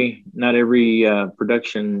every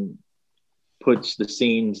production puts the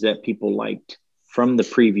scenes that people liked from the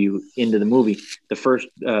preview into the movie. The first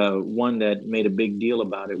one that made a big deal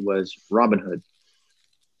about it was Robin Hood,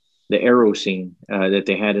 the arrow scene that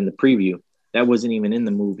they had in the preview. That wasn't even in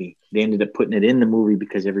the movie. They ended up putting it in the movie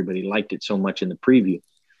because everybody liked it so much in the preview.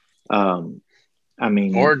 I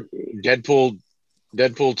mean, or Deadpool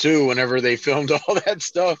 2, whenever they filmed all that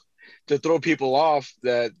stuff to throw people off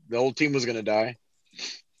that the whole team was going to die.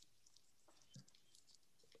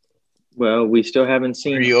 well, we still haven't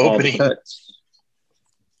seen all the Reopening. cuts.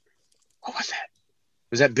 What was that?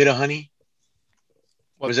 Was that Bit of Honey?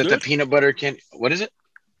 Was that the peanut butter candy? What is it?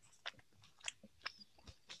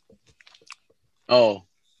 Oh,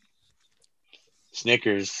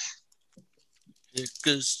 Snickers. It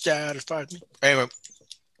just satisfied me. Anyway,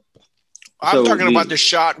 I'm talking about the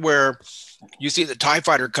shot where you see the TIE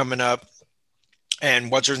fighter coming up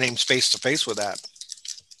and what's her name's face to face with that.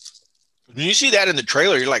 When you see that in the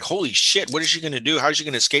trailer, you're like, holy shit, what is she going to do? How is she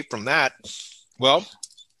going to escape from that? Well,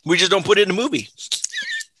 we just don't put it in the movie.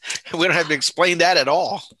 We don't have to explain that at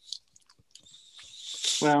all.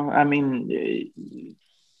 Well, I mean,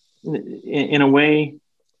 in a way,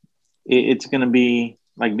 it's going to be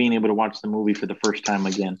like being able to watch the movie for the first time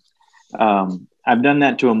again. I've done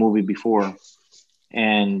that to a movie before,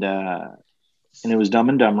 and it was Dumb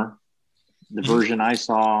and Dumber. The version I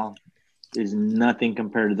saw is nothing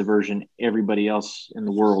compared to the version everybody else in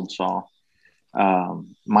the world saw.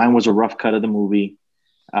 Mine was a rough cut of the movie.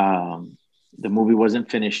 The movie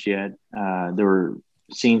wasn't finished yet. There were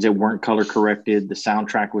scenes that weren't color corrected. The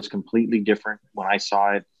soundtrack was completely different when I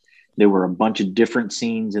saw it. There were a bunch of different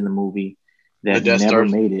scenes in the movie that never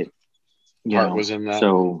made it. Part was in that.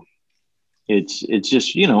 So it's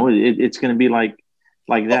just, it's going to be like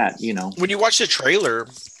that, When you watch the trailer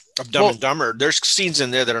of Dumb and Dumber, there's scenes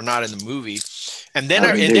in there that are not in the movie. And then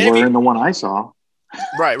they were in the one I saw.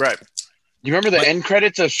 Right. You remember the end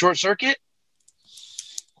credits of Short Circuit?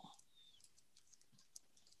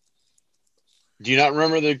 Do you not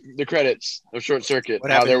remember the credits of Short Circuit?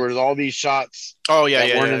 How there was all these shots weren't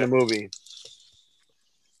in the movie.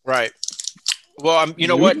 Right. Well, you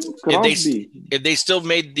know what? If they still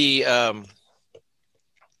made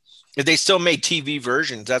TV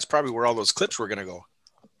versions, that's probably where all those clips were going to go.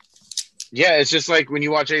 Yeah, it's just like when you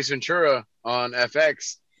watch Ace Ventura on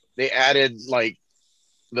FX, they added like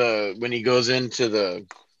when he goes into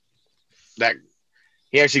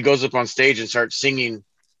he actually goes up on stage and starts singing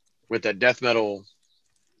with that death metal.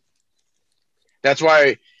 That's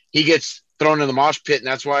why he gets thrown in the mosh pit, and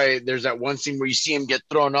that's why there's that one scene where you see him get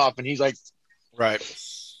thrown off, and he's like, right.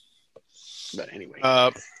 But anyway,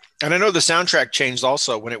 and I know the soundtrack changed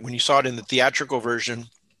also when you saw it in the theatrical version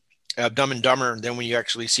of Dumb and Dumber, and then when you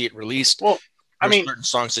actually see it released. Well, I mean, certain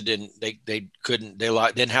songs that didn't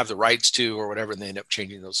have the rights to or whatever, and they end up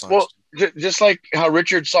changing those songs. Well, just like how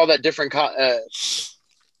Richard saw that different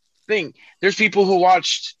thing. There's people who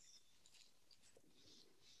watched.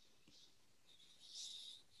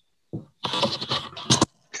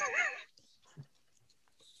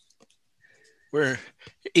 We're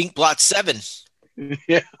Inkblot 7.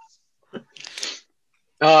 Yeah.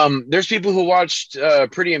 There's people who watched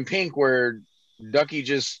Pretty in Pink where Ducky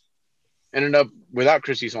just ended up without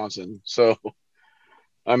Christy Swanson. So,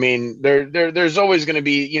 I mean, there's always going to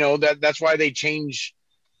be, that's why they change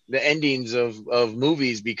the endings of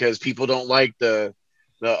movies, because people don't like the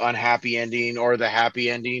unhappy ending or the happy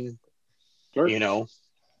ending. Sure.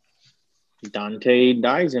 Dante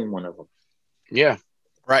dies in one of them. Yeah.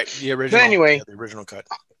 Right. The original. But anyway, the original cut.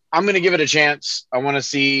 I'm going to give it a chance. I want to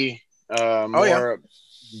see more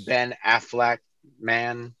Ben Affleck,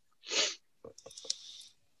 man.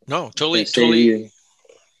 No, totally. And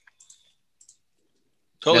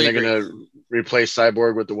they're going to replace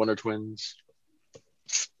Cyborg with the Wonder Twins.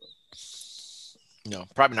 No,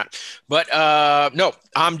 probably not. But no,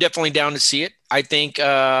 I'm definitely down to see it. I think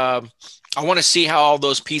I want to see how all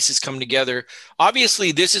those pieces come together.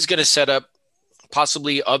 Obviously, this is going to set up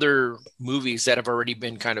possibly other movies that have already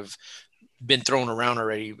been thrown around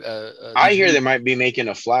already. I hear they might be making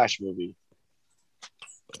a Flash movie.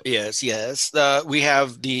 Yes. We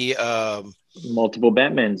have the multiple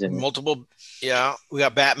Batmans in we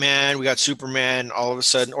got Batman, we got Superman. All of a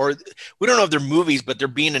sudden, or we don't know if they're movies, but they're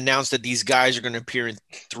being announced that these guys are going to appear in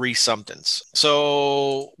 3 somethings.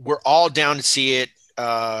 So we're all down to see it.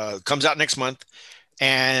 Comes out next month,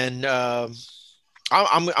 and I'm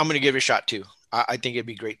going to give it a shot too. I think it'd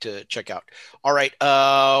be great to check out. All right.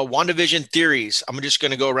 WandaVision theories. I'm just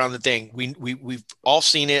going to go around the thing. We've all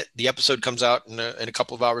seen it. The episode comes out in a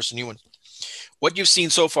couple of hours, a new one. What you've seen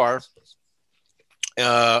so far,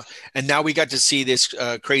 And now we got to see this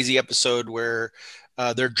crazy episode where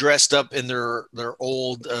they're dressed up in their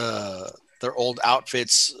old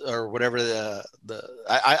outfits or whatever.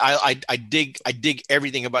 I dig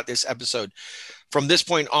everything about this episode. From this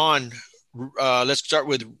point on, let's start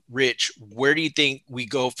with Rich. Where do you think we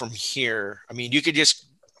go from here? I mean, you could just,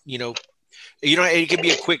 it could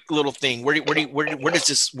be a quick little thing. Where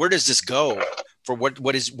does this go for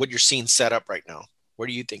what you're seeing set up right now? Where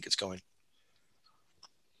do you think it's going?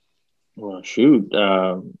 Well, shoot.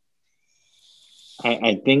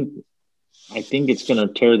 I think it's going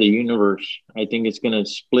to tear the universe. I think it's going to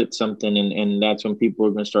split something, and that's when people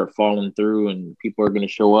are going to start falling through, and people are going to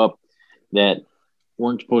show up that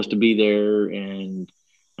weren't supposed to be there. And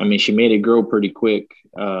I mean, she made it grow pretty quick.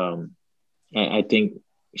 I think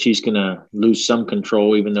she's going to lose some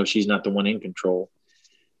control, even though she's not the one in control.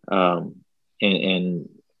 And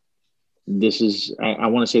this is, I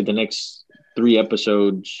want to say the next 3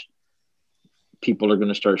 episodes, people are going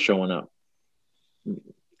to start showing up.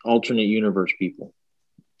 Alternate universe people,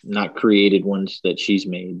 not created ones that she's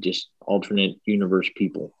made, just alternate universe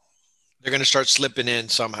people. They're going to start slipping in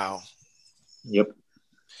somehow. Yep.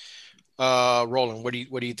 Roland, what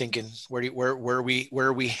are you thinking? Where are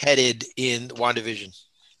we headed in WandaVision?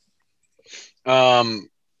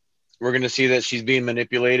 We're going to see that she's being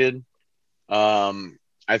manipulated.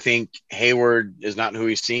 I think Hayward is not who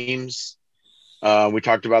he seems. We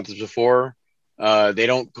talked about this before. They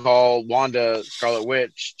don't call Wanda Scarlet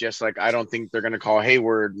Witch, just like I don't think they're going to call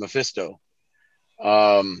Hayward Mephisto.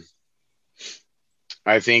 I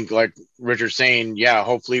think, like Richard's saying, yeah,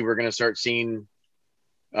 hopefully we're going to start seeing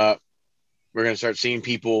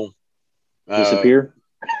people disappear.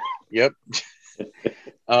 Yep.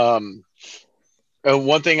 One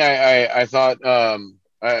thing I thought,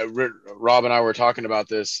 Rob and I were talking about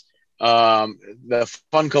this, the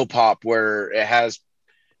Funko Pop, where it has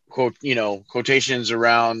quotations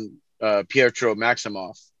around Pietro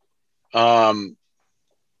Maximoff. My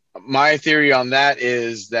theory on that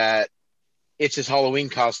is that it's his Halloween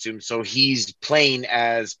costume, so he's playing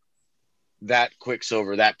as that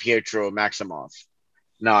Quicksilver, that Pietro Maximoff,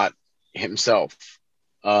 not himself.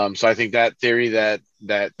 So I think that theory that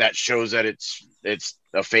shows that it's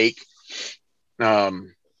a fake. I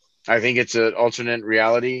think it's an alternate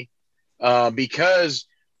reality, because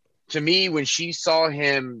to me, when she saw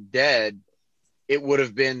him dead, it would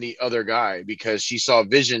have been the other guy, because she saw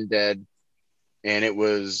Vision dead, and it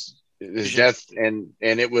was his death, and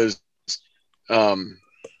it was,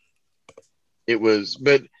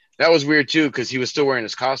 but that was weird too, because he was still wearing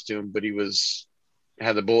his costume, but he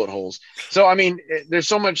had the bullet holes. So I mean, there's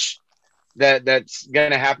so much that's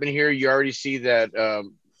gonna happen here. You already see that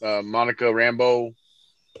Monica Rambeau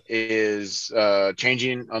is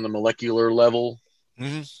changing on the molecular level.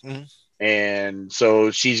 Mm-hmm. Mm-hmm. And so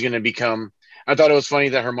she's going to become, I thought it was funny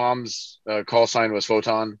that her mom's call sign was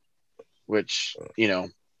Photon, which,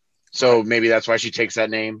 so maybe that's why she takes that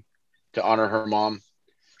name, to honor her mom.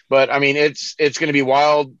 But I mean, it's going to be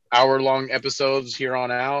wild, hour-long episodes here on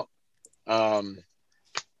out.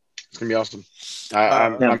 It's going to be awesome.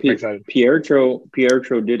 I'm excited.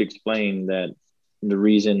 Pietro did explain that the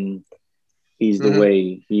reason he's the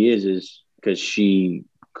way he is because she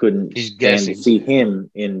couldn't stand to see him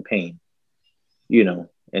in pain, and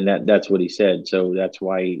that's what he said. So that's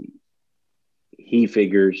why he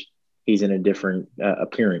figures he's in a different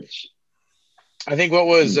appearance. I think what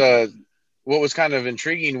was kind of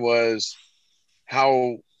intriguing was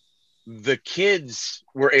how the kids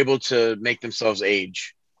were able to make themselves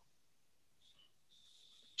age.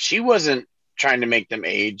 She wasn't trying to make them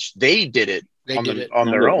age. They did it on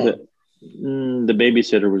their own. The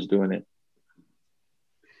babysitter was doing it.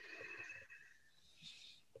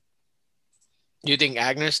 You think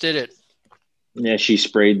Agnes did it? Yeah, she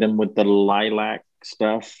sprayed them with the lilac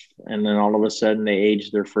stuff, and then all of a sudden they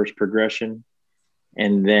aged their first progression.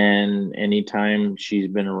 And then anytime she's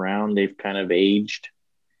been around, they've kind of aged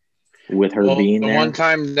with her being there. The one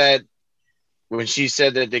time that when she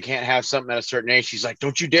said that they can't have something at a certain age, she's like,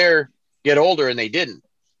 don't you dare get older, and they didn't.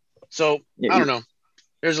 So, I don't know.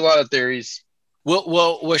 There's a lot of theories.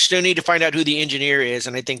 We'll still need to find out who the engineer is,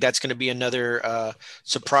 and I think that's going to be another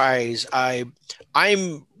surprise.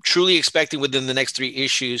 I'm truly expecting within the next 3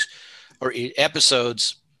 issues or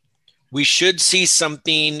episodes, we should see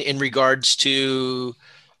something in regards to,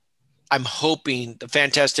 I'm hoping, the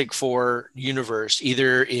Fantastic Four universe,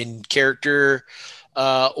 either in character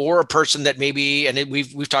or a person that maybe, and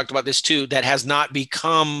we've talked about this too, that has not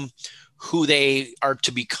become who they are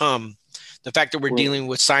to become. The fact that we're dealing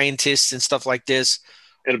with scientists and stuff like this.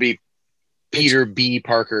 It'll be Peter B.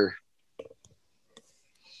 Parker.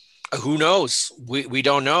 Who knows? We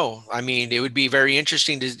don't know. I mean, it would be very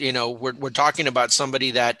interesting to, we're talking about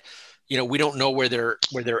somebody that, we don't know where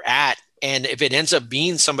they're at. And if it ends up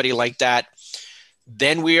being somebody like that,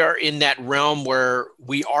 then we are in that realm where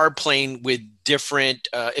we are playing with different,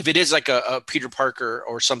 if it is like a Peter Parker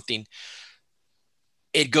or something,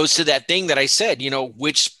 it goes to that thing that I said,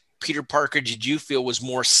 which Peter Parker did you feel was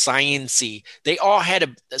more science-y? They all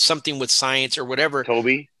had something with science or whatever.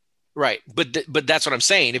 Toby. Right. But that's what I'm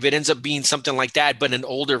saying. If it ends up being something like that, but an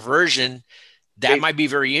older version, that might be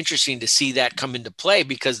very interesting to see that come into play,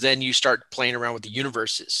 because then you start playing around with the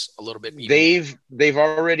universes a little bit. They've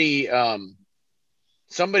already,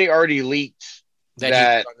 somebody already leaked that he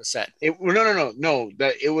was on the set. No,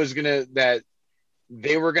 that it was that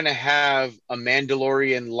they were gonna have a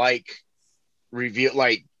Mandalorian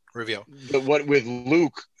reveal, but what with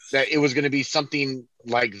Luke, that it was gonna be something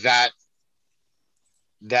like that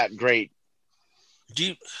great.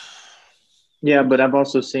 Yeah, but I've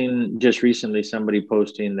also seen just recently somebody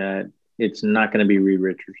posting that it's not going to be Reed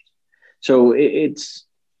Richards. So it's.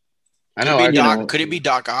 I know. Could it be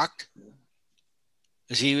Doc Ock?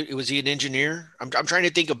 Was he an engineer? I'm trying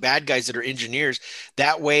to think of bad guys that are engineers.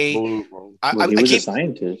 That way, he was a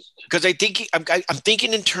scientist. Because I think I'm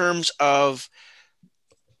thinking in terms of.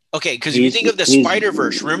 Okay, because if you think of the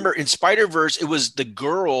Spider-Verse, remember in Spider-Verse, it was the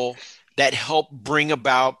girl that helped bring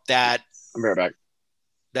about that. I'm right back.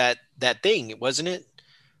 That thing, wasn't it?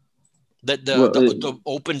 The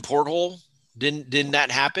open porthole, didn't that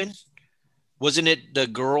happen? Wasn't it the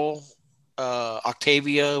girl,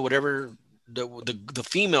 Octavia, whatever, the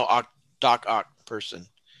female Doc Ock person?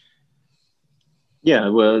 Yeah,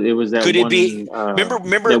 well, it was that. Could it be?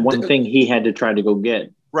 Remember that one thing he had to try to go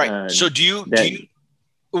get. Right. So do you?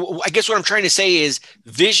 I guess what I'm trying to say is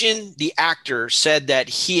Vision, the actor, said that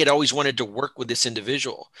he had always wanted to work with this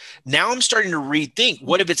individual. Now I'm starting to rethink,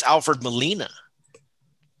 what if it's Alfred Molina?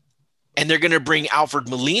 And they're going to bring Alfred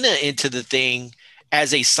Molina into the thing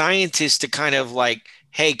as a scientist to kind of like,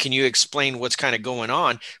 hey, can you explain what's kind of going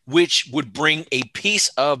on? Which would bring a piece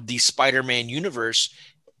of the Spider-Man universe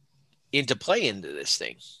into play into this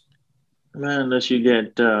thing. Man, unless you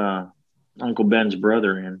get Uncle Ben's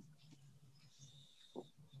brother in.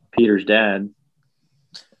 Peter's dad.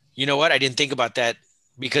 You know what? I didn't think about that,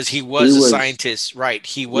 because he was a scientist, right?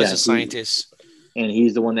 He was a scientist, and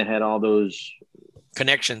he's the one that had all those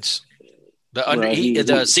connections.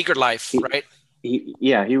 The Secret Life, right?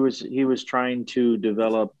 He was trying to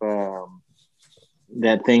develop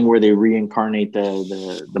that thing where they reincarnate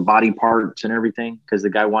the body parts and everything, because the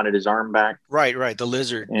guy wanted his arm back. Right. The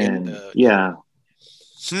lizard.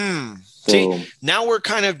 So, see, now we're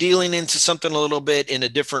kind of dealing into something a little bit in a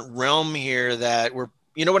different realm here, that we're,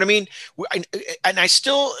 you know what I mean? And I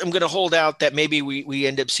still am going to hold out that maybe we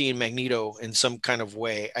end up seeing Magneto in some kind of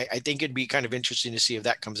way. I think it'd be kind of interesting to see if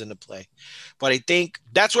that comes into play. But I think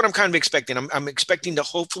that's what I'm kind of expecting. I'm expecting to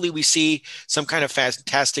hopefully we see some kind of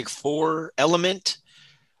Fantastic Four element,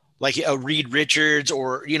 like a Reed Richards,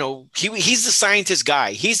 or he's the scientist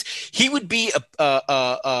guy. He would be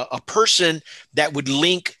a person that would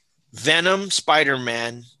link Venom,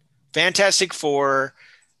 Spider-Man, Fantastic Four.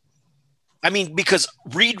 I mean, because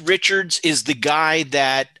Reed Richards is the guy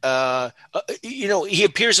that he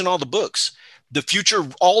appears in all the books. The future,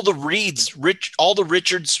 all the Reed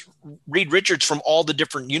Richards from all the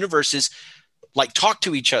different universes, like, talk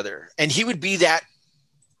to each other, and he would be that.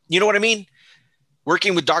 You know what I mean?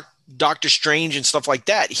 Working with Doctor Strange and stuff like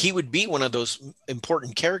that, he would be one of those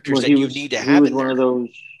important characters you need to have. He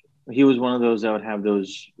was one of those that would have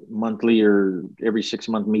those monthly or every 6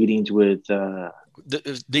 month meetings with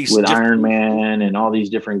Iron Man and all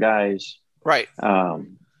these different guys, right?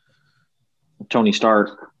 Tony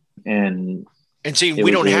Stark and see,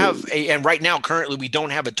 we don't have and right now currently we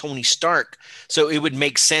don't have a Tony Stark, so it would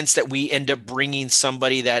make sense that we end up bringing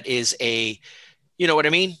somebody that is you know what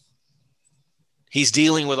I mean? He's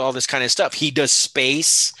dealing with all this kind of stuff. He does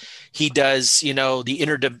space. He does,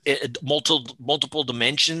 the multiple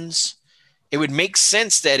dimensions. It would make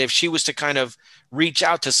sense that if she was to kind of reach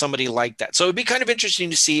out to somebody like that. So it'd be kind of interesting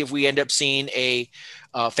to see if we end up seeing a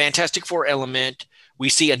Fantastic Four element. We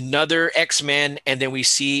see another X-Men, and then we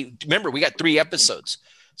see, remember, we got 3 episodes.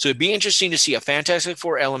 So it'd be interesting to see a Fantastic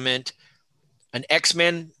Four element, an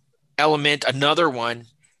X-Men element, another one,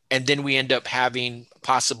 and then we end up having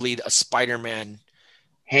possibly a Spider-Man.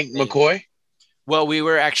 Hank McCoy? Well, we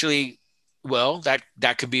were actually,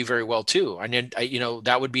 that could be very well too. And then,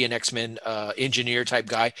 that would be an X-Men engineer type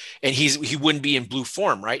guy. And he wouldn't be in blue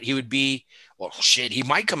form, right? He would be, he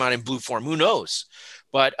might come out in blue form. Who knows?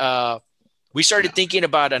 But We started thinking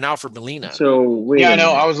about an Alfred Molina. So wait. Yeah, a I know.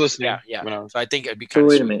 minute. I was listening. Yeah, yeah. When I was- So I think it'd be So kind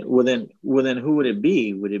wait of a minute. Well then, who would it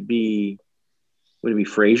be? Would it be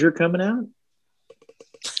Frasier coming out,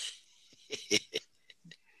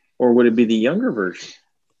 or would it be the younger version?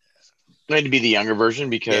 It had to be the younger version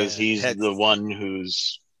because Yeah, he's the one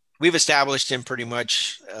who's. We've established him pretty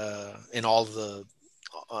much in all of the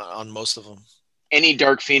on most of them. Any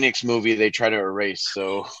Dark Phoenix movie they try to erase.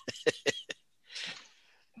 So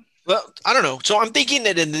Well, I don't know. So I'm thinking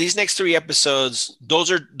that in these next 3 episodes,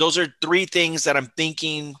 those are 3 things that I'm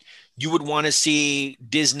thinking you would want to see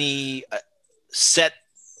Disney set,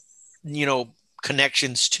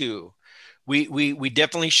 connections to. We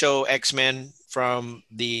definitely show X-Men from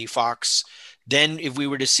the Fox. Then if we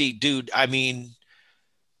were to see, dude, I mean,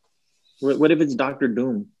 What if it's Doctor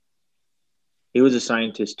Doom? He was a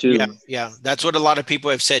scientist too. yeah, that's what a lot of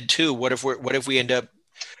people have said too. What if we end up?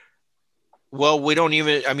 Well, we don't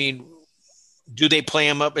even. I mean, do they play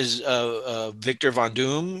him up as Victor Von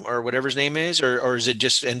Doom or whatever his name is, or is it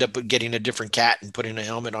just end up getting a different cat and putting a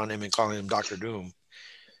helmet on him and calling him Doctor Doom?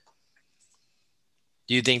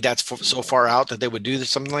 Do you think that's so far out that they would do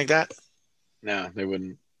something like that? no, they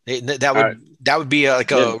wouldn't. That would be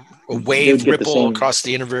like a wave ripple across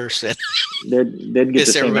the universe and They'd get the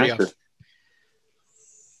piss same everybody actor.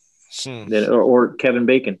 off. Or Kevin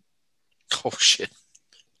Bacon. Oh shit!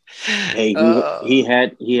 Hey, he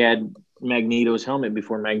had Magneto's helmet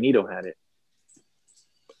before Magneto had it.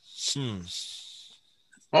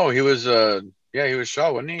 Oh, he was. He was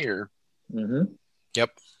Shaw, wasn't he? Or Yep.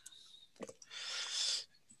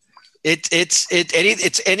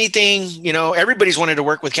 It's anything, everybody's wanted to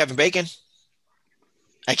work with Kevin Bacon.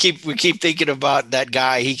 We keep thinking about that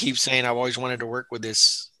guy. He keeps saying, I've always wanted to work with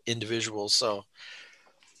this individual. So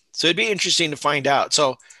it'd be interesting to find out.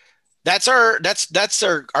 So that's our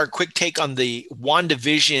quick take on the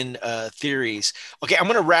WandaVision theories. Okay, I'm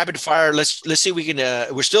gonna rapid fire. Let's see if we can.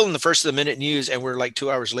 We're still in the first of the minute news, and we're like 2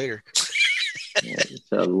 hours later.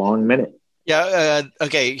 It's a long minute. Yeah.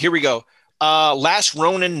 Okay. Here we go. Last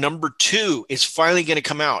Ronin #2 is finally going to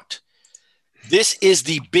come out. This is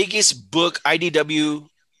the biggest book IDW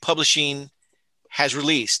Publishing has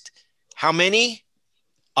released. How many?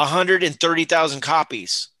 130,000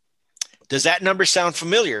 copies. Does that number sound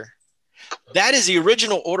familiar? That is the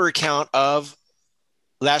original order count of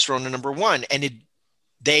Last Ronin #1, and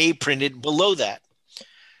they printed below that.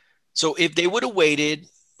 So if they would have waited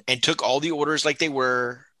and took all the orders like they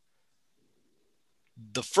were,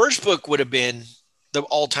 the first book would have been the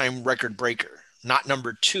all-time record breaker, not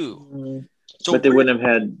 #2. So but they wouldn't have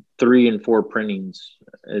had 3 and 4 printings.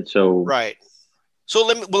 And so right. So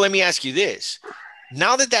let me ask you this.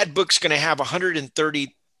 Now that book's going to have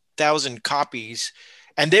 130,000 copies,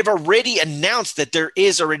 and they've already announced that there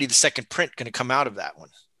is already the second print going to come out of that one.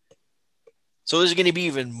 So there's going to be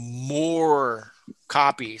even more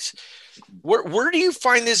copies. Where do you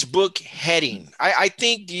find this book heading? I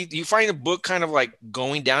think do you find the book kind of like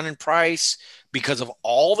going down in price because of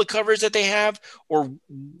all the covers that they have, or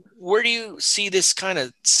where do you see this kind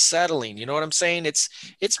of settling? You know what I'm saying?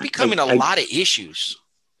 It's becoming a lot of issues.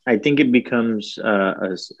 I think it becomes,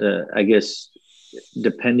 I guess,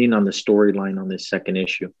 depending on the storyline on this second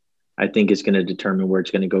issue, I think it's going to determine where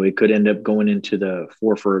it's going to go. It could end up going into the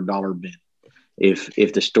 4 for $1 bin if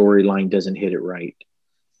the storyline doesn't hit it right.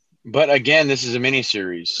 But again, this is a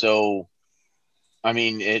miniseries, so I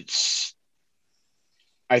mean,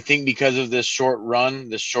 I think because of this short run,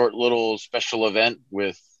 this short little special event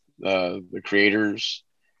with the creators,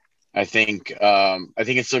 I think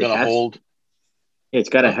it's still going to hold. It's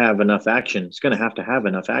got to have enough action. It's going to have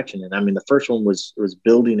enough action, and I mean, the first one was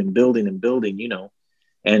building and building and building,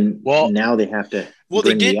 and now they have to. Well,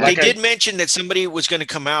 they did mention that somebody was going to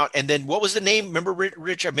come out, and then what was the name? Remember,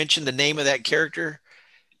 Rich? I mentioned the name of that character.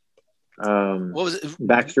 What was it?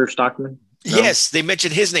 Baxter Stockman. No? Yes, they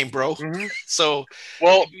mentioned his name, bro. Mm-hmm. So,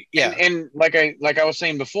 yeah, and like I was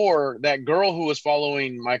saying before, that girl who was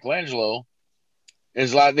following Michelangelo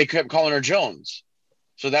is like they kept calling her Jones,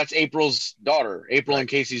 so that's April's daughter, April and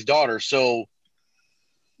Casey's daughter. So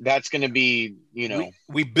that's going to be,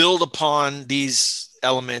 we build upon these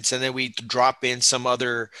elements, and then we drop in some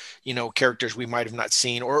other, characters we might have not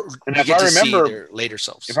seen, or and if I remember their later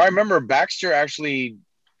selves. If I remember, Baxter actually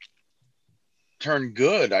turned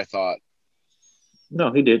good, I thought.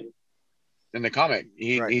 No, he did. In the comic,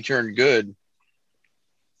 he turned good.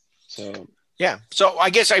 So yeah. So I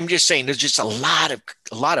guess I'm just saying there's just a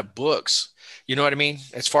lot of books. You know what I mean?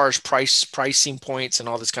 As far as pricing points and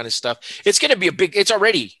all this kind of stuff, it's going to be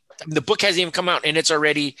the book hasn't even come out, and it's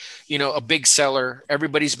already, a big seller.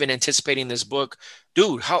 Everybody's been anticipating this book,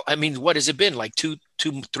 dude. What has it been like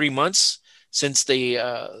 2-3 months since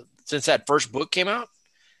since that first book came out?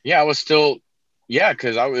 Yeah, I was still, yeah,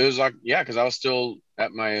 because I was still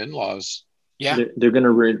at my in-laws. Yeah. They're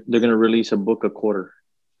gonna release a book a quarter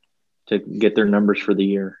to get their numbers for the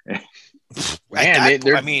year. Man,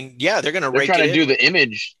 I mean, yeah, they're going to they're rake trying it to in. do the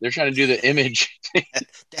image. They're trying to do the image.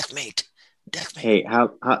 Deathmate. Hey,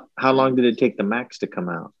 how long did it take the Max to come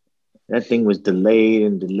out? That thing was delayed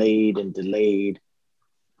and delayed and delayed.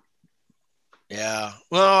 Yeah.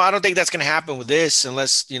 Well, I don't think that's going to happen with this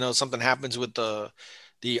unless, something happens with the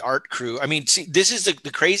art crew. I mean, see, this is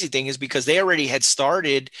the crazy thing is because they already had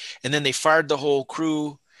started and then they fired the whole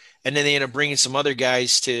crew and then they ended up bringing some other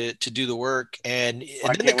guys to do the work. And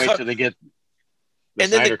I then can't wait till they get the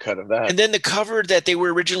Snyder cut of that. And then the cover that they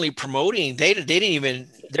were originally promoting, they're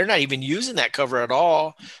not even using that cover at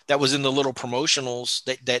all. That was in the little promotionals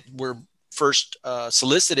that were first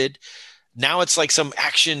solicited. Now it's like some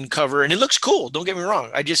action cover and it looks cool. Don't get me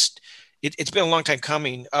wrong. It's been a long time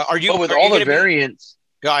coming. With all the variants?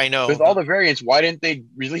 Yeah, I know. With all the variants, why didn't they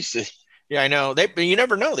release it? Yeah, I know. You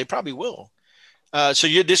never know. They probably will. So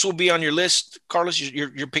this will be on your list, Carlos.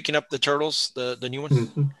 You're picking up the Turtles, the new one.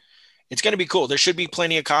 Mm-hmm. It's going to be cool. There should be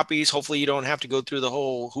plenty of copies. Hopefully, you don't have to go through the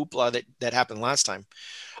whole hoopla that happened last time.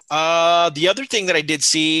 The other thing that I did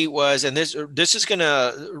see was, and this is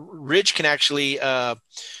Ridge can actually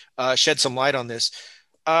shed some light on this.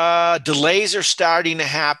 Delays are starting to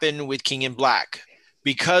happen with King in Black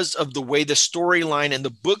because of the way the storyline and the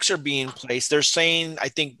books are being placed. They're saying, I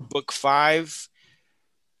think book 5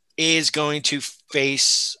 is going to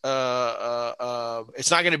face it's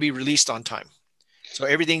not going to be released on time, so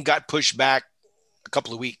everything got pushed back a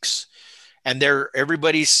couple of weeks, and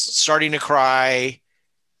everybody's starting to cry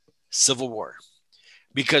Civil War,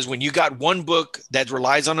 because when you got one book that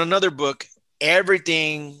relies on another book,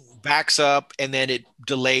 everything backs up and then it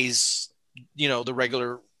delays the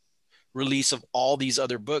regular release of all these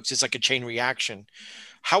other books. It's like a chain reaction.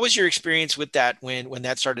 How was your experience with that when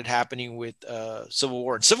that started happening with Civil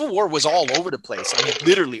War? And Civil War was all over the place. I mean,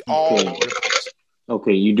 literally all over the place.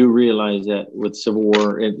 Okay, you do realize that with Civil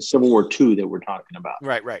War and Civil War II that we're talking about.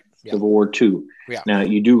 Right. Yeah. Civil War II. Yeah. Now,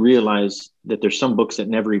 you do realize that there's some books that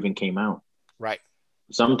never even came out. Right.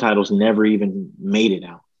 Some titles never even made it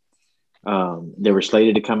out. They were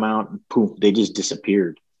slated to come out, and poof, they just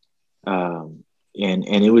disappeared. And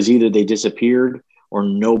it was either they disappeared or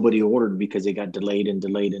nobody ordered because they got delayed and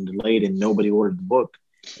nobody ordered the book,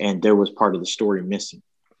 and there was part of the story missing.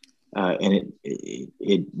 And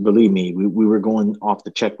it believe me, we were going off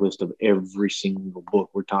the checklist of every single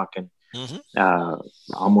book. We're talking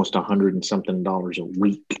almost $100 and something a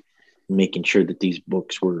week, making sure that these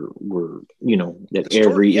books were that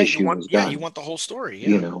every issue was done. Yeah, you want the whole story.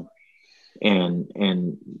 Yeah.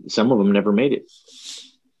 And some of them never made it.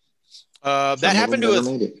 That happened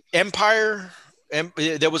to Empire.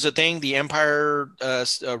 There was a thing, the Empire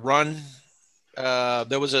run. I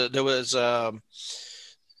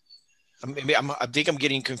think I'm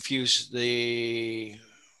getting confused. There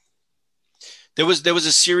was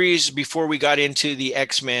a series before we got into the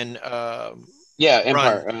X-Men.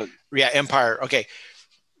 Empire. Empire. Okay,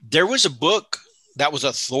 there was a book that was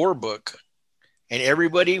a Thor book, and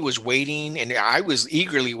everybody was waiting, and I was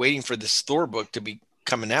eagerly waiting for this Thor book to be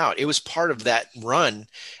coming out. It was part of that run,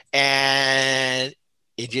 and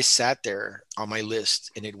it just sat there on my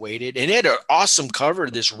list, and it waited, and it had an awesome cover,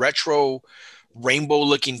 this retro rainbow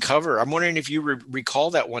looking cover. I'm wondering if you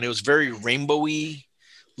recall that one. It was very rainbowy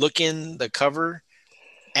looking, the cover,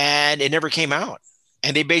 and it never came out.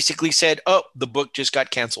 And they basically said, oh, the book just got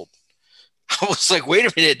canceled. I was like, wait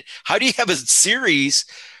a minute, how do you have a series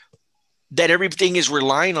that everything is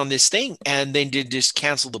relying on this thing and then did just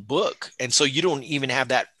cancel the book? And so you don't even have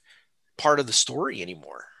that part of the story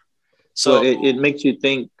anymore. So it makes you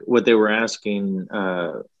think what they were asking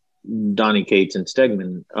Donny Cates and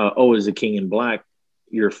Stegman. Is the King in Black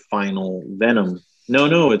your final Venom?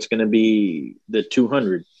 No, it's going to be the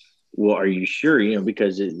 200. Well, are you sure?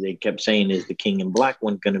 Because they kept saying, is the King in Black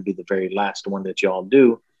one going to be the very last one that y'all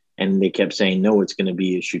do? And they kept saying, no, it's going to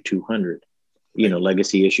be issue 200.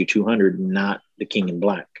 Legacy issue 200, not the King in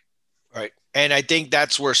Black. Right. And I think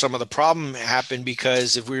that's where some of the problem happened,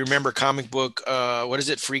 because if we remember comic book,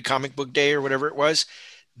 Free Comic Book Day or whatever it was,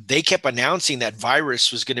 they kept announcing that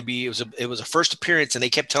Virus was going to be, it was a first appearance, and they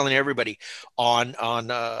kept telling everybody on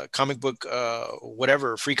comic book,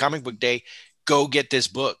 Free Comic Book Day, go get this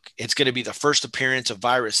book. It's going to be the first appearance of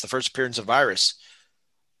Virus,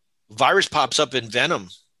 Virus pops up in Venom,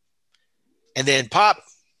 and then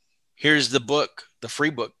here's the book. The free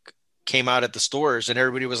book came out at the stores, and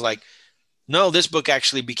everybody was like, no, this book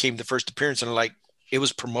actually became the first appearance. And it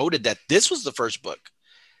was promoted that this was the first book.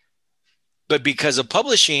 but because of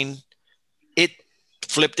publishing, it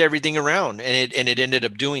flipped everything around, and it ended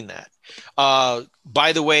up doing that.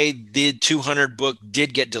 By the way, the 200 book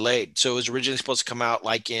did get delayed. So it was originally supposed to come out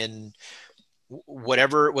like in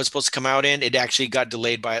whatever it was supposed to come out in. It actually got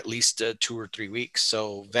delayed by at least 2 or 3 weeks.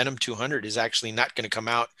 So Venom 200 is actually not going to come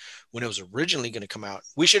out when it was originally going to come out.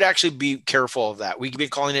 We should actually be careful of that. We've been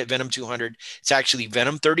calling it Venom 200. It's actually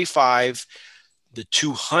Venom 35, the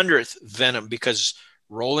 200th Venom, because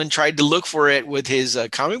Roland tried to look for it with his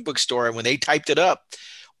comic book store, and when they typed it up,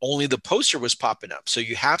 only the poster was popping up. So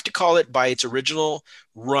you have to call it by its original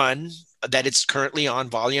run that it's currently on,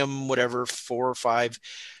 volume whatever, 4 or 5,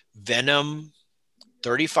 Venom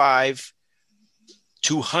 35,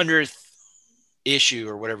 200th issue,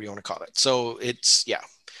 or whatever you want to call it. So it's, yeah.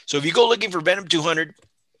 So if you go looking for Venom 200,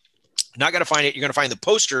 not going to find it. You're going to find the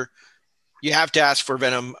poster. You have to ask for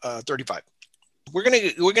Venom 35. We're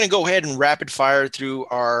gonna go ahead and rapid fire through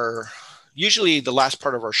our usually the last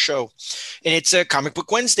part of our show, and it's a Comic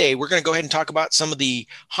Book Wednesday. We're gonna go ahead and talk about some of the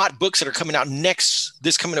hot books that are coming out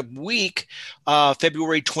this coming up week,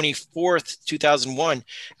 February 24th, 2021.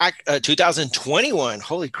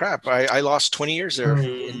 Holy crap! I lost 20 years there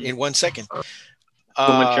in 1 second. So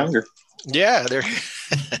much younger. Yeah, there.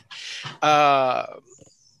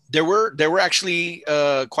 There were actually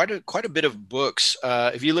quite a bit of books.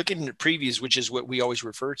 If you look in the previews, which is what we always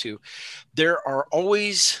refer to, there are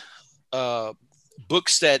always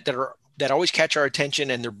books that always catch our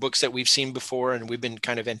attention, and they're books that we've seen before, and we've been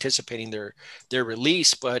kind of anticipating their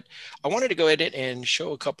release. But I wanted to go ahead and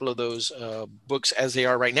show a couple of those books as they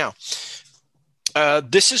are right now.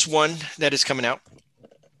 This is one that is coming out.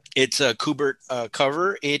 It's a Kubert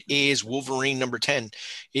cover. It is Wolverine number 10.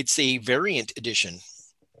 It's a variant edition.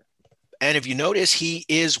 And if you notice, he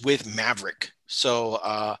is with Maverick.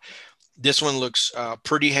 So this one looks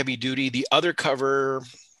pretty heavy duty. The other cover,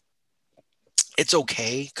 it's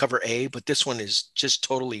okay, cover A, but this one is just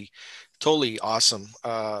totally awesome.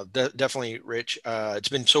 Definitely rich. It's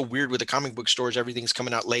been so weird with the comic book stores. Everything's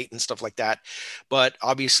coming out late and stuff like that. But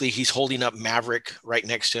obviously he's holding up Maverick right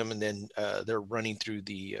next to him. And then they're running through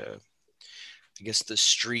the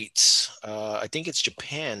streets. I think it's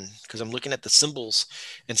Japan, because I'm looking at the symbols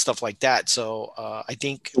and stuff like that. So I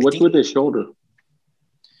think. What's with his shoulder?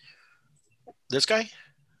 This guy?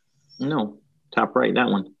 No, top right, that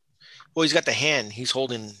one. Well, he's got the hand. He's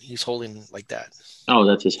holding like that. Oh,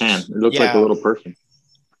 that's his hand. It looks like a little person.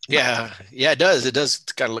 Yeah, it does. It does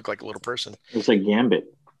kind of look like a little person. It's like Gambit.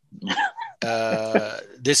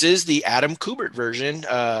 This is the Adam Kubert version.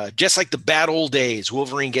 Just like the bad old days,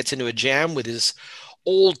 Wolverine gets into a jam with his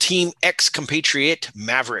old Team X compatriot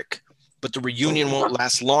Maverick, but the reunion won't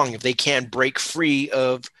last long if they can't break free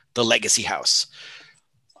of the Legacy House.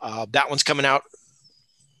 That one's coming out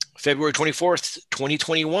February 24th,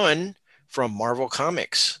 2021 from Marvel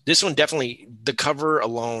Comics. This one definitely, the cover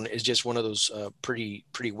alone is just one of those pretty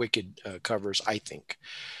wicked covers, I think.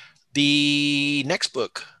 The next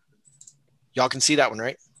book, y'all can see that one,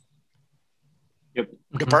 right? Yep.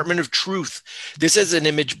 Department of Truth. This is an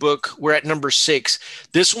Image book. We're at number 6.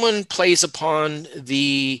 This one plays upon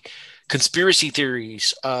the conspiracy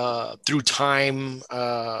theories through time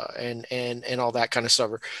and all that kind of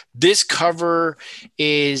stuff. This cover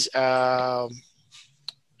is a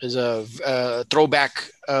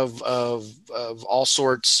throwback of all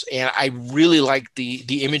sorts, and I really like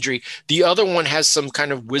the imagery. The other one has some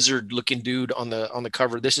kind of wizard looking dude on the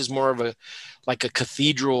cover. This is more of a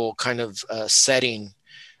cathedral kind of setting,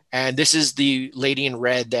 and this is the lady in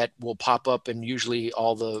red that will pop up in usually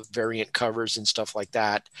all the variant covers and stuff like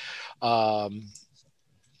that.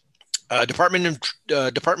 Department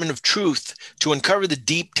of Truth, to uncover the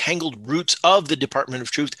deep tangled roots of the Department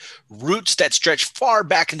of Truth, roots that stretch far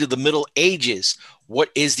back into the Middle Ages. What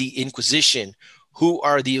is the Inquisition? Who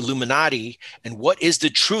are the Illuminati? And what is the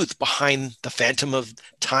truth behind the Phantom of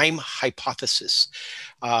Time hypothesis?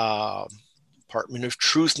 Department of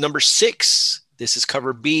Truth number 6. This is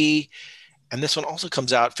cover B. And this one also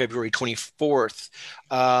comes out February 24th.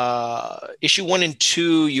 Issue 1 and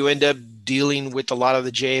 2, you end up dealing with a lot of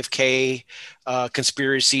the JFK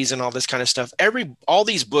conspiracies and all this kind of stuff. All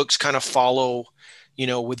these books kind of follow,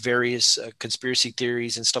 with various conspiracy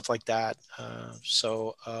theories and stuff like that.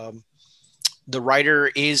 So the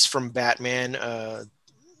writer is from Batman.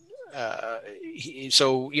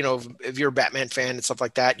 So if you're a Batman fan and stuff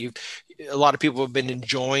like that, a lot of people have been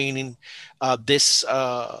enjoying this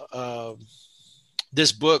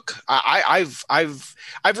this book, I've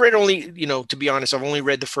read only, to be honest, I've only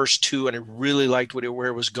read the first two, and I really liked where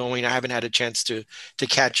it was going. I haven't had a chance to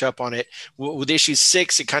catch up on it. With issue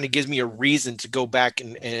 6, it kind of gives me a reason to go back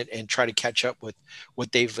and try to catch up with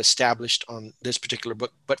what they've established on this particular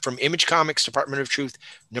book. But from Image Comics, Department of Truth,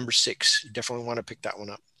 number 6, you definitely want to pick that one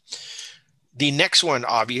up. The next one,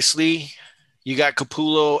 obviously, you got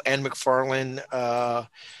Capullo and McFarlane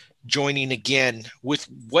joining again with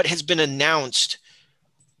what has been announced.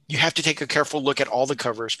 You have to take a careful look at all the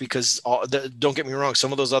covers, because don't get me wrong,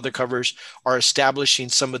 some of those other covers are establishing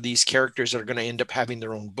some of these characters that are going to end up having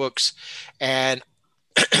their own books. And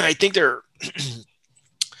I think they're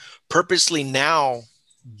purposely now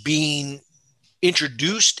being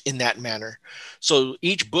introduced in that manner. So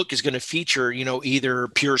each book is going to feature, either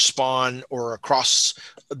pure Spawn or across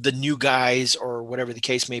the new guys, or whatever the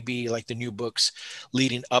case may be, like the new books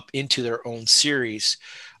leading up into their own series.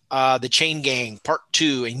 The Chain Gang Part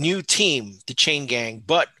 2, a new team, the Chain Gang,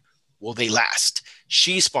 but will they last?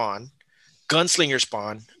 She Spawn, Gunslinger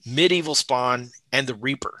Spawn, Medieval Spawn, and the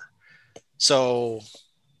Reaper. So,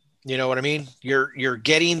 you know what I mean? You're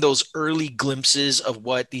getting those early glimpses of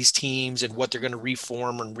what these teams and what they're going to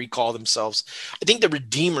reform and recall themselves. I think the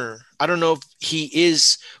Redeemer, I don't know if he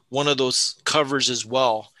is one of those covers as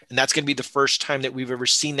well. And that's going to be the first time that we've ever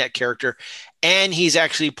seen that character. And he's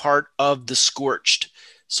actually part of the Scorched.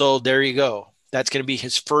 So there you go. That's going to be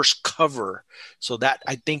his first cover. So that,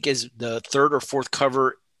 I think, is the third or fourth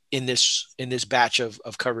cover in this batch of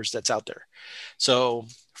covers that's out there. So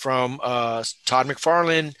from Todd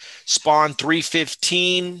McFarlane, Spawn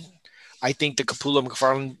 315, I think the Capullo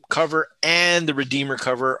McFarlane cover and the Redeemer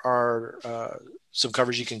cover are some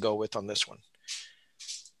covers you can go with on this one.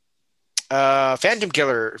 Phantom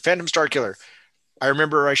Star Killer. I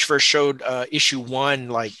remember I first showed issue 1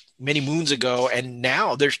 like many moons ago, and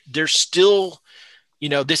now they're still,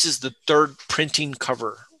 this is the third printing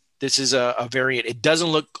cover. This is a variant. It doesn't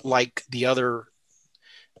look like the other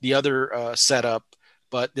setup,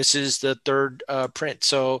 but this is the third print.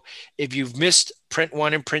 So if you've missed print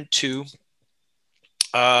 1 and print 2,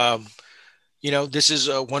 this is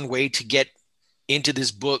one way to get into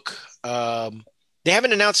this book. They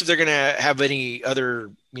haven't announced if they're going to have any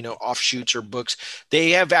other, offshoots or books.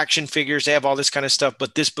 They have action figures. They have all this kind of stuff.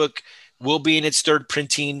 But this book will be in its third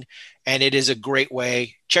printing, and it is a great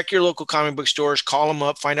way. Check your local comic book stores. Call them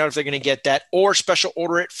up. Find out if they're going to get that, or special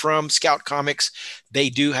order it from Scout Comics. They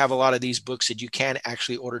do have a lot of these books that you can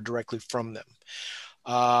actually order directly from them.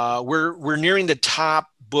 We're nearing the top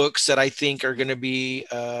books that I think are going to be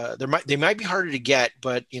they might be harder to get,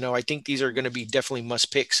 but I think these are going to be definitely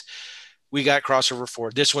must picks. We got Crossover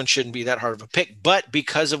 4. This one shouldn't be that hard of a pick, but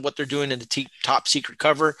because of what they're doing in the top secret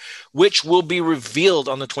cover, which will be revealed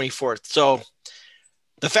on the 24th. So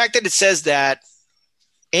the fact that it says that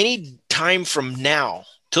any time from now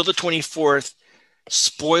till the 24th,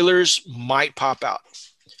 spoilers might pop out.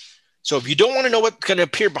 So if you don't want to know what's going to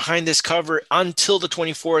appear behind this cover until the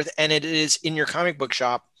 24th, and it is in your comic book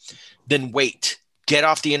shop, then wait. Get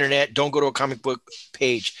off the internet. Don't go to a comic book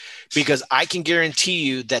page, because I can guarantee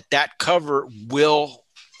you that cover will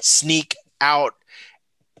sneak out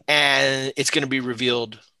and it's going to be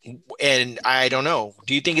revealed. And I don't know.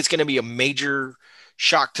 Do you think it's going to be a major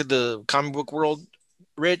shock to the comic book world,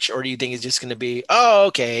 Rich? Or do you think it's just going to be, oh,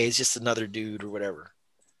 okay, it's just another dude or whatever?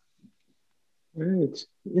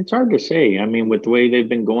 It's hard to say. I mean, with the way they've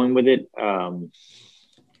been going with it, I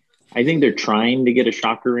think they're trying to get a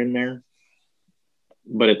shocker in there.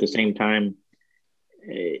 But at the same time,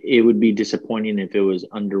 it would be disappointing if it was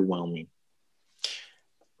underwhelming.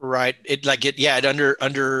 Right. It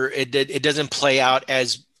doesn't play out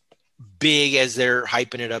as big as they're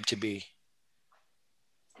hyping it up to be.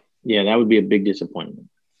 Yeah, that would be a big disappointment.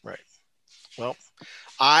 Right. Well,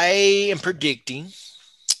 I am predicting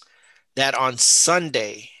that on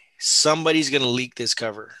Sunday, somebody's going to leak this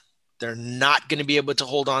cover. They're not going to be able to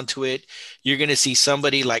hold on to it. You're going to see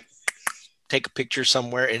somebody like take a picture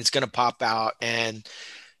somewhere, and it's going to pop out, and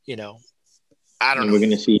I don't know. We're going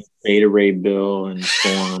to see Beta Ray Bill and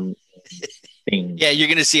Storm things. Yeah, you're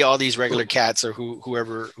going to see all these regular cats or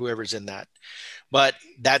whoever's in that. But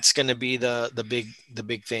that's going to be the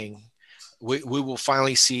big thing. We will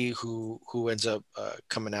finally see who ends up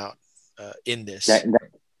coming out in this.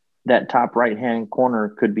 That top right hand corner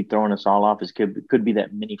could be throwing us all off. It could be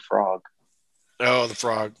that mini frog. Oh, the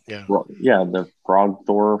frog. Yeah. Yeah, the frog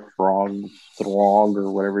Throg,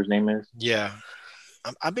 or whatever his name is. Yeah.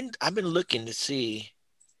 I've been looking to see.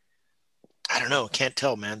 I don't know. Can't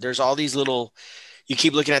tell, man. There's all these little you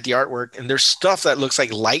keep looking at the artwork, and there's stuff that looks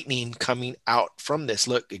like lightning coming out from this.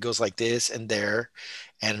 Look, it goes like this and there,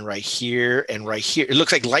 and right here and right here. It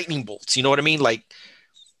looks like lightning bolts. You know what I mean? Like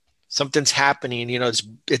something's happening. You know,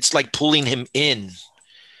 it's like pulling him in,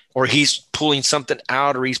 or he's pulling something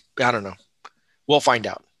out, or I don't know. We'll find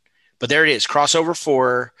out. But there it is, crossover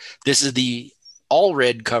 4. This is the all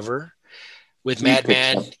red cover with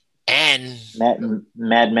Madman and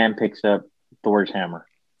Madman picks up Thor's hammer.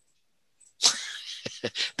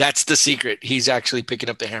 that's the secret. He's actually picking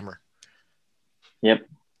up the hammer. Yep.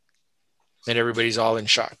 And everybody's all in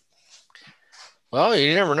shock. Well,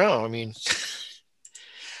 you never know. I mean,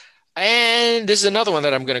 and this is another one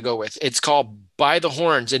that I'm going to go with. It's called By the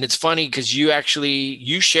Horns. And it's funny because you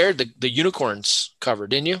shared the unicorns cover,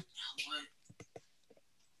 didn't you?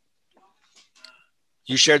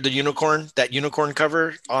 You shared that unicorn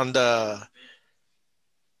cover on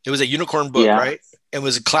it was a unicorn book, right? It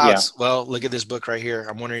was clouds. Yeah. Well, look at this book right here.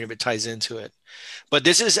 I'm wondering if it ties into it. But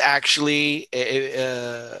this is actually,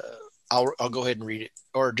 I'll go ahead and read it,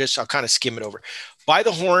 or just I'll kind of skim it over. By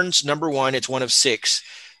the Horns, number 1, it's one of 6.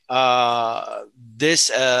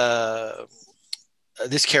 This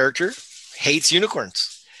character hates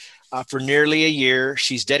unicorns. For nearly a year,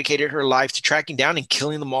 she's dedicated her life to tracking down and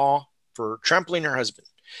killing them all for trampling her husband.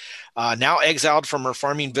 Now exiled from her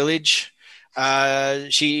farming village,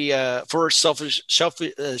 she for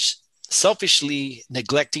selfishly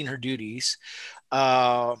neglecting her duties. She's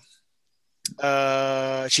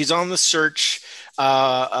on the search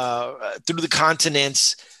through the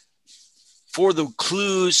continents for the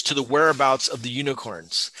clues to the whereabouts of the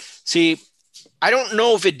unicorns. See, I don't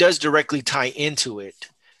know if it does directly tie into it,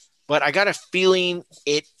 but I got a feeling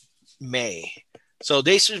it may. So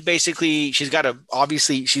this is basically,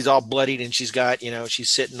 obviously she's all bloodied, and she's got,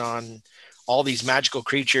 she's sitting on all these magical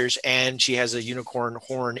creatures, and she has a unicorn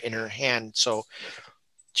horn in her hand. So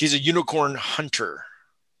she's a unicorn hunter.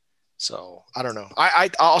 So I don't know. I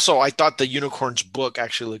thought the unicorns book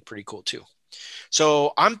actually looked pretty cool too.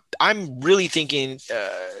 So I'm really thinking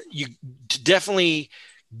you definitely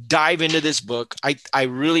dive into this book. I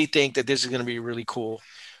really think that this is going to be really cool.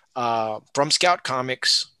 From Scout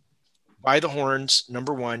Comics, By the Horns,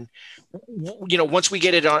 number 1. Once we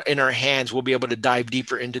get it in our hands, we'll be able to dive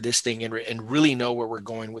deeper into this thing and really know where we're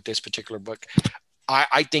going with this particular book.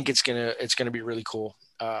 I think it's gonna be really cool.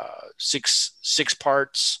 6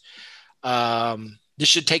 parts. This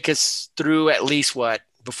should take us through at least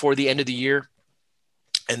before the end of the year,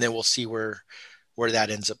 and then we'll see where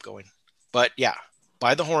that ends up going. But yeah,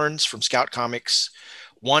 By the Horns from Scout Comics,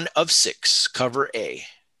 1 of 6, cover A.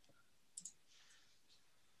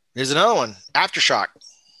 There's another one, Aftershock,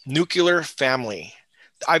 Nuclear Family.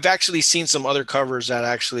 I've actually seen some other covers that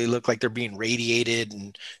actually look like they're being radiated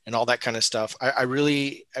and all that kind of stuff. I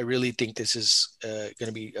really think this is going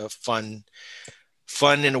to be a fun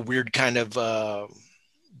in a weird kind of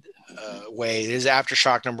way. It is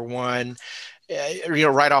Aftershock number 1.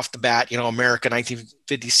 Right off the bat, America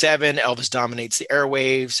 1957, Elvis dominates the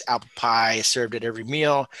airwaves, apple pie is served at every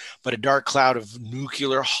meal, but a dark cloud of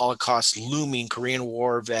nuclear holocaust looming. Korean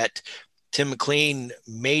War vet Tim McLean,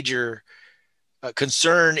 major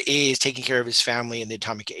concern is taking care of his family in the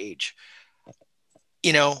atomic age.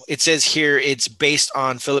 It says here it's based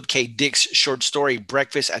on Philip K. Dick's short story,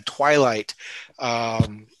 Breakfast at Twilight.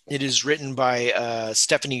 It is written by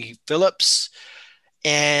Stephanie Phillips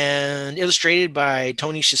and illustrated by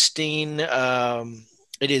Tony Shasteen.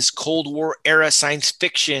 It is Cold War era science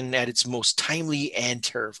fiction at its most timely and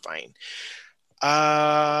terrifying.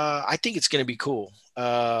 I think it's going to be cool.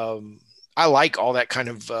 I like all that kind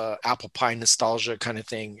of apple pie nostalgia kind of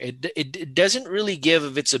thing. It doesn't really give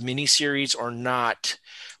if it's a mini series or not,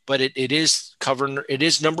 but it is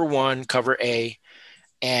number 1, cover A,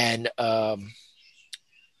 and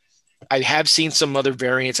I have seen some other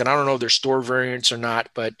variants, and I don't know if they're store variants or not,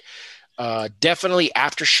 but definitely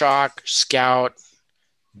Aftershock, Scout,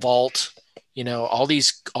 Vault, all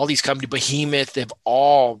these companies, Behemoth, they've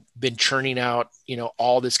all been churning out,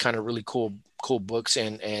 all this kind of really cool books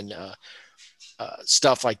and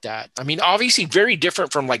stuff like that. I mean, obviously very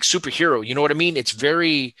different from like superhero, you know what I mean? It's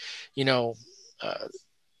very,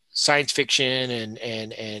 science fiction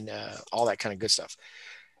and all that kind of good stuff.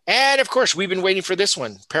 And of course, we've been waiting for this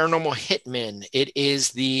one, Paranormal Hitman. It is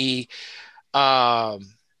the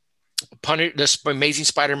this Amazing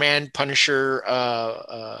Spider-Man Punisher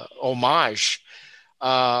homage.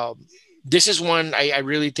 This is one I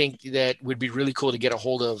really think that would be really cool to get a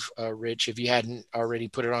hold of, Rich, if you hadn't already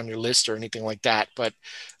put it on your list or anything like that. But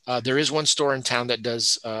there is one store in town that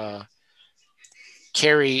does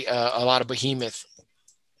carry a lot of Behemoth.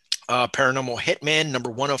 Paranormal Hitman, number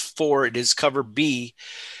 104. It is cover B,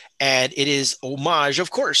 and it is homage,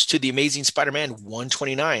 of course, to the Amazing Spider-Man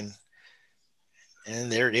 129.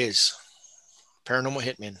 And there it is, Paranormal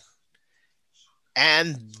Hitman.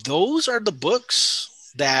 And those are the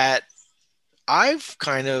books that I've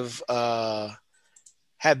kind of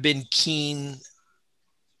have been keen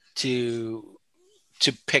to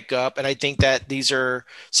pick up, and I think that these are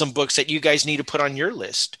some books that you guys need to put on your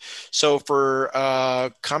list. So for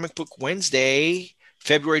Comic Book Wednesday,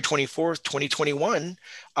 February 24th, 2021,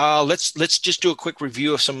 let's just do a quick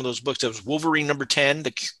review of some of those books. There was Wolverine number 10,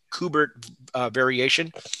 the Kubert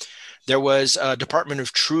variation. There was Department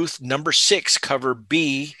of Truth number 6, cover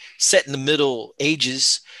B, set in the Middle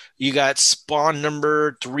Ages. You got Spawn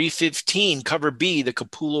number 315, cover B, the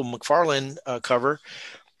Capullo McFarlane cover.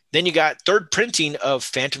 Then you got third printing of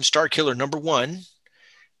Phantom Starkiller number 1.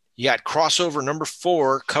 You got Crossover number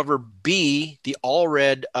 4, cover B, the all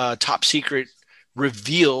red top secret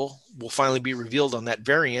reveal will finally be revealed on that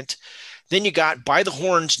variant. Then you got By the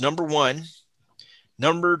Horns number 1,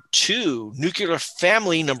 number 2, Nuclear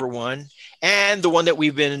Family number 1, and the one that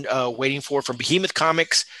we've been waiting for from Behemoth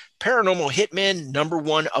Comics, Paranormal Hitman number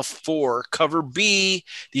 1 of 4, cover B,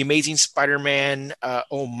 the Amazing Spider-Man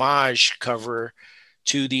homage cover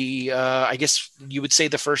to the, I guess you would say,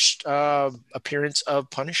 the first appearance of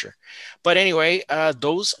Punisher. But anyway,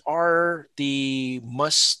 those are the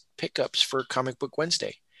must pickups for Comic Book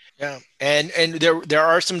Wednesday. Yeah, and there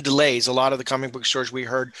are some delays. A lot of the comic book stores we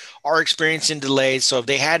heard are experiencing delays. So if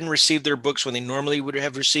they hadn't received their books when they normally would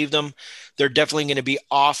have received them, they're definitely going to be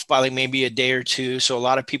off by like maybe a day or two. So a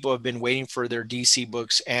lot of people have been waiting for their DC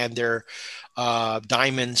books and their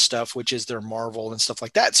Diamond stuff, which is their Marvel and stuff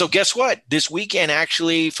like that. So guess what? This weekend,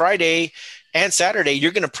 actually, Friday and Saturday,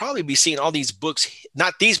 you're going to probably be seeing all these books,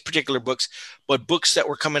 not these particular books, but books that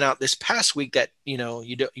were coming out this past week that, you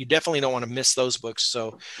definitely don't want to miss those books.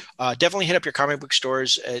 So definitely hit up your comic book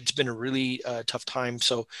stores. It's been a really tough time.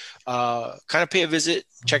 So kind of pay a visit,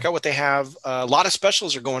 check out what they have. A lot of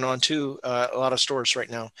specials are going on too. A lot of stores right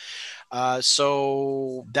now.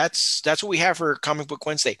 So that's what we have for Comic Book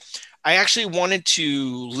Wednesday. I actually wanted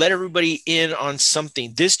to let everybody in on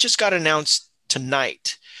something. This just got announced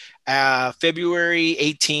tonight, February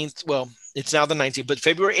 18th. Well, it's now the 19th, but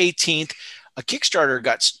February 18th, a Kickstarter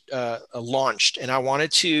got launched, and I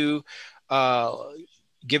wanted to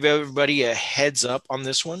give everybody a heads up on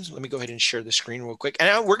this one. Let me go ahead and share the screen real quick,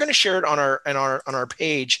 and we're going to share it on our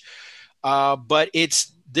page. But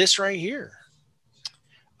it's this right here,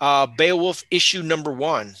 Beowulf issue number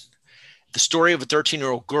 1. The story of a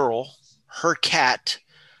 13-year-old girl, her cat,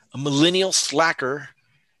 a millennial slacker,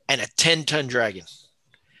 and a 10-ton dragon.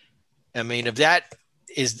 I mean, if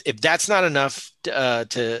that's not enough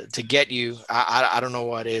to get you, I don't know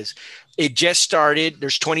what is. It just started.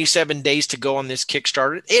 There's 27 days to go on this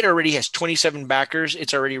Kickstarter. It already has 27 backers.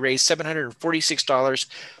 It's already raised $746.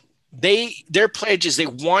 Their pledge is they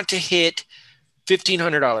want to hit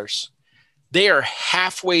 $1,500. They are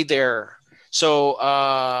halfway there. So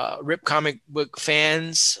RIP comic book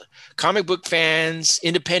fans,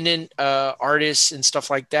 independent artists and stuff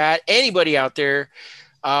like that, anybody out there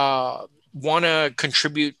want to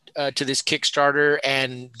contribute to this Kickstarter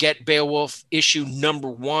and get Beowulf issue number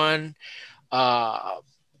 1 out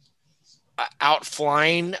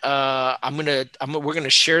flying. We're gonna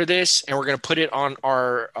share this and we're gonna put it on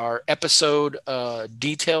our episode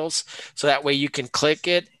details, so that way you can click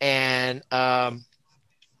it and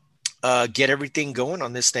get everything going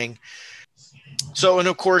on this thing. So, and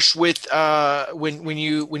of course, with when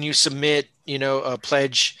you submit, a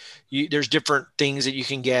pledge, there's different things that you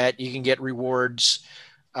can get. You can get rewards.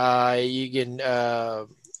 You get a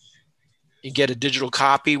digital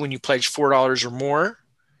copy when you pledge $4 or more.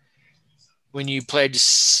 When you pledge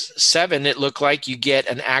 $7, it looked like you get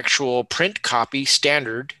an actual print copy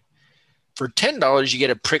standard. For $10, you get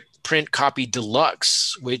a print copy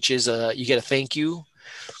deluxe, which is you get a thank you.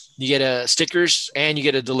 You get stickers, and you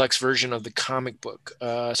get a deluxe version of the comic book.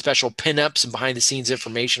 Special pinups and behind-the-scenes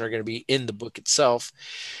information are going to be in the book itself.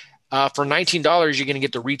 For $19, you're going to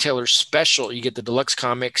get the retailer special. You get the deluxe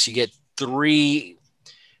comics. You get three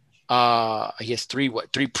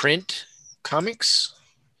print comics.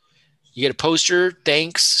 You get a poster,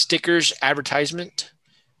 thanks, stickers, advertisement.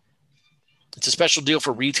 It's a special deal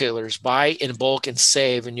for retailers. Buy in bulk and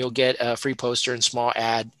save, and you'll get a free poster and small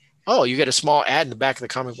ad. Oh, you get a small ad in the back of the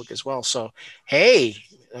comic book as well. So, hey,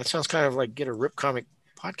 that sounds kind of like get a RIP comic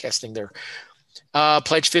podcasting there.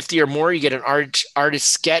 Pledge 50 or more, you get an artist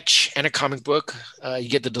sketch and a comic book. You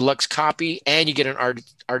get the deluxe copy, and you get an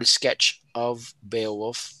artist sketch of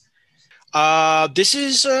Beowulf. This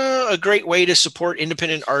is a great way to support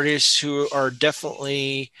independent artists who are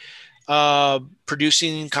definitely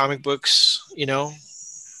producing comic books,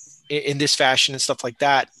 in this fashion and stuff like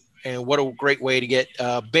that. And what a great way to get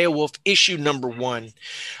Beowulf issue number 1.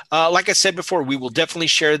 Like I said before, we will definitely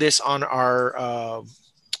share this on our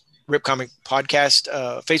Rip Comic Podcast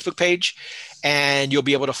Facebook page, and you'll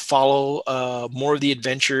be able to follow more of the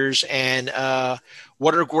adventures. And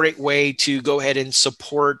what a great way to go ahead and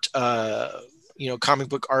support comic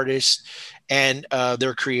book artists and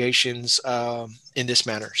their creations in this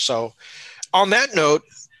manner. So on that note,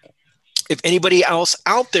 if anybody else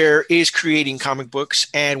out there is creating comic books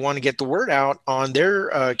and want to get the word out on their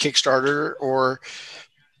Kickstarter or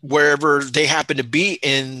wherever they happen to be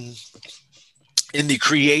in the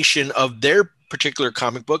creation of their particular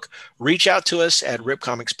comic book, reach out to us at Rip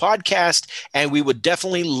Comics Podcast, and we would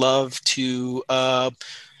definitely love to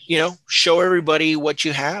show everybody what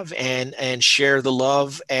you have and share the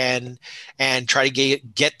love and try to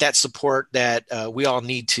get that support that we all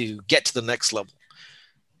need to get to the next level.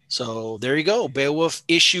 So there you go, Beowulf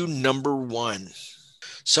issue number 1.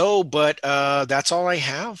 So, but that's all I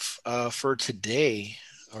have for today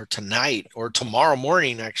or tonight or tomorrow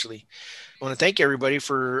morning, actually. I want to thank everybody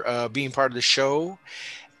for being part of the show.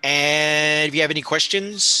 And if you have any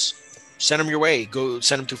questions, send them your way. Go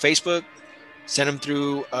send them through Facebook, send them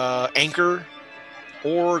through Anchor,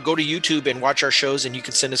 or go to YouTube and watch our shows, and you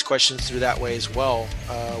can send us questions through that way as well.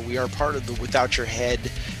 We are part of the Without Your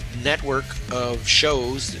Head network of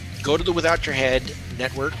shows. Go to the Without Your Head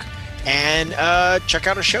network and check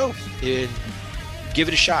out our show and give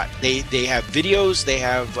it a shot. They have videos, they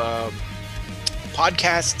have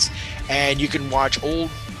podcasts, and you can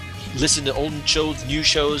listen to old shows, new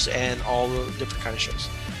shows, and all the different kind of shows.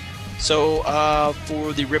 So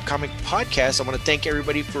for the Rip Comic Podcast, I want to thank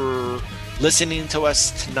everybody for listening to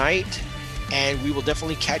us tonight, and we will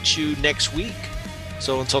definitely catch you next week.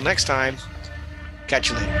 So until next time, catch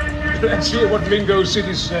you later. Let's hear what Lingo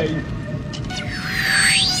City's saying.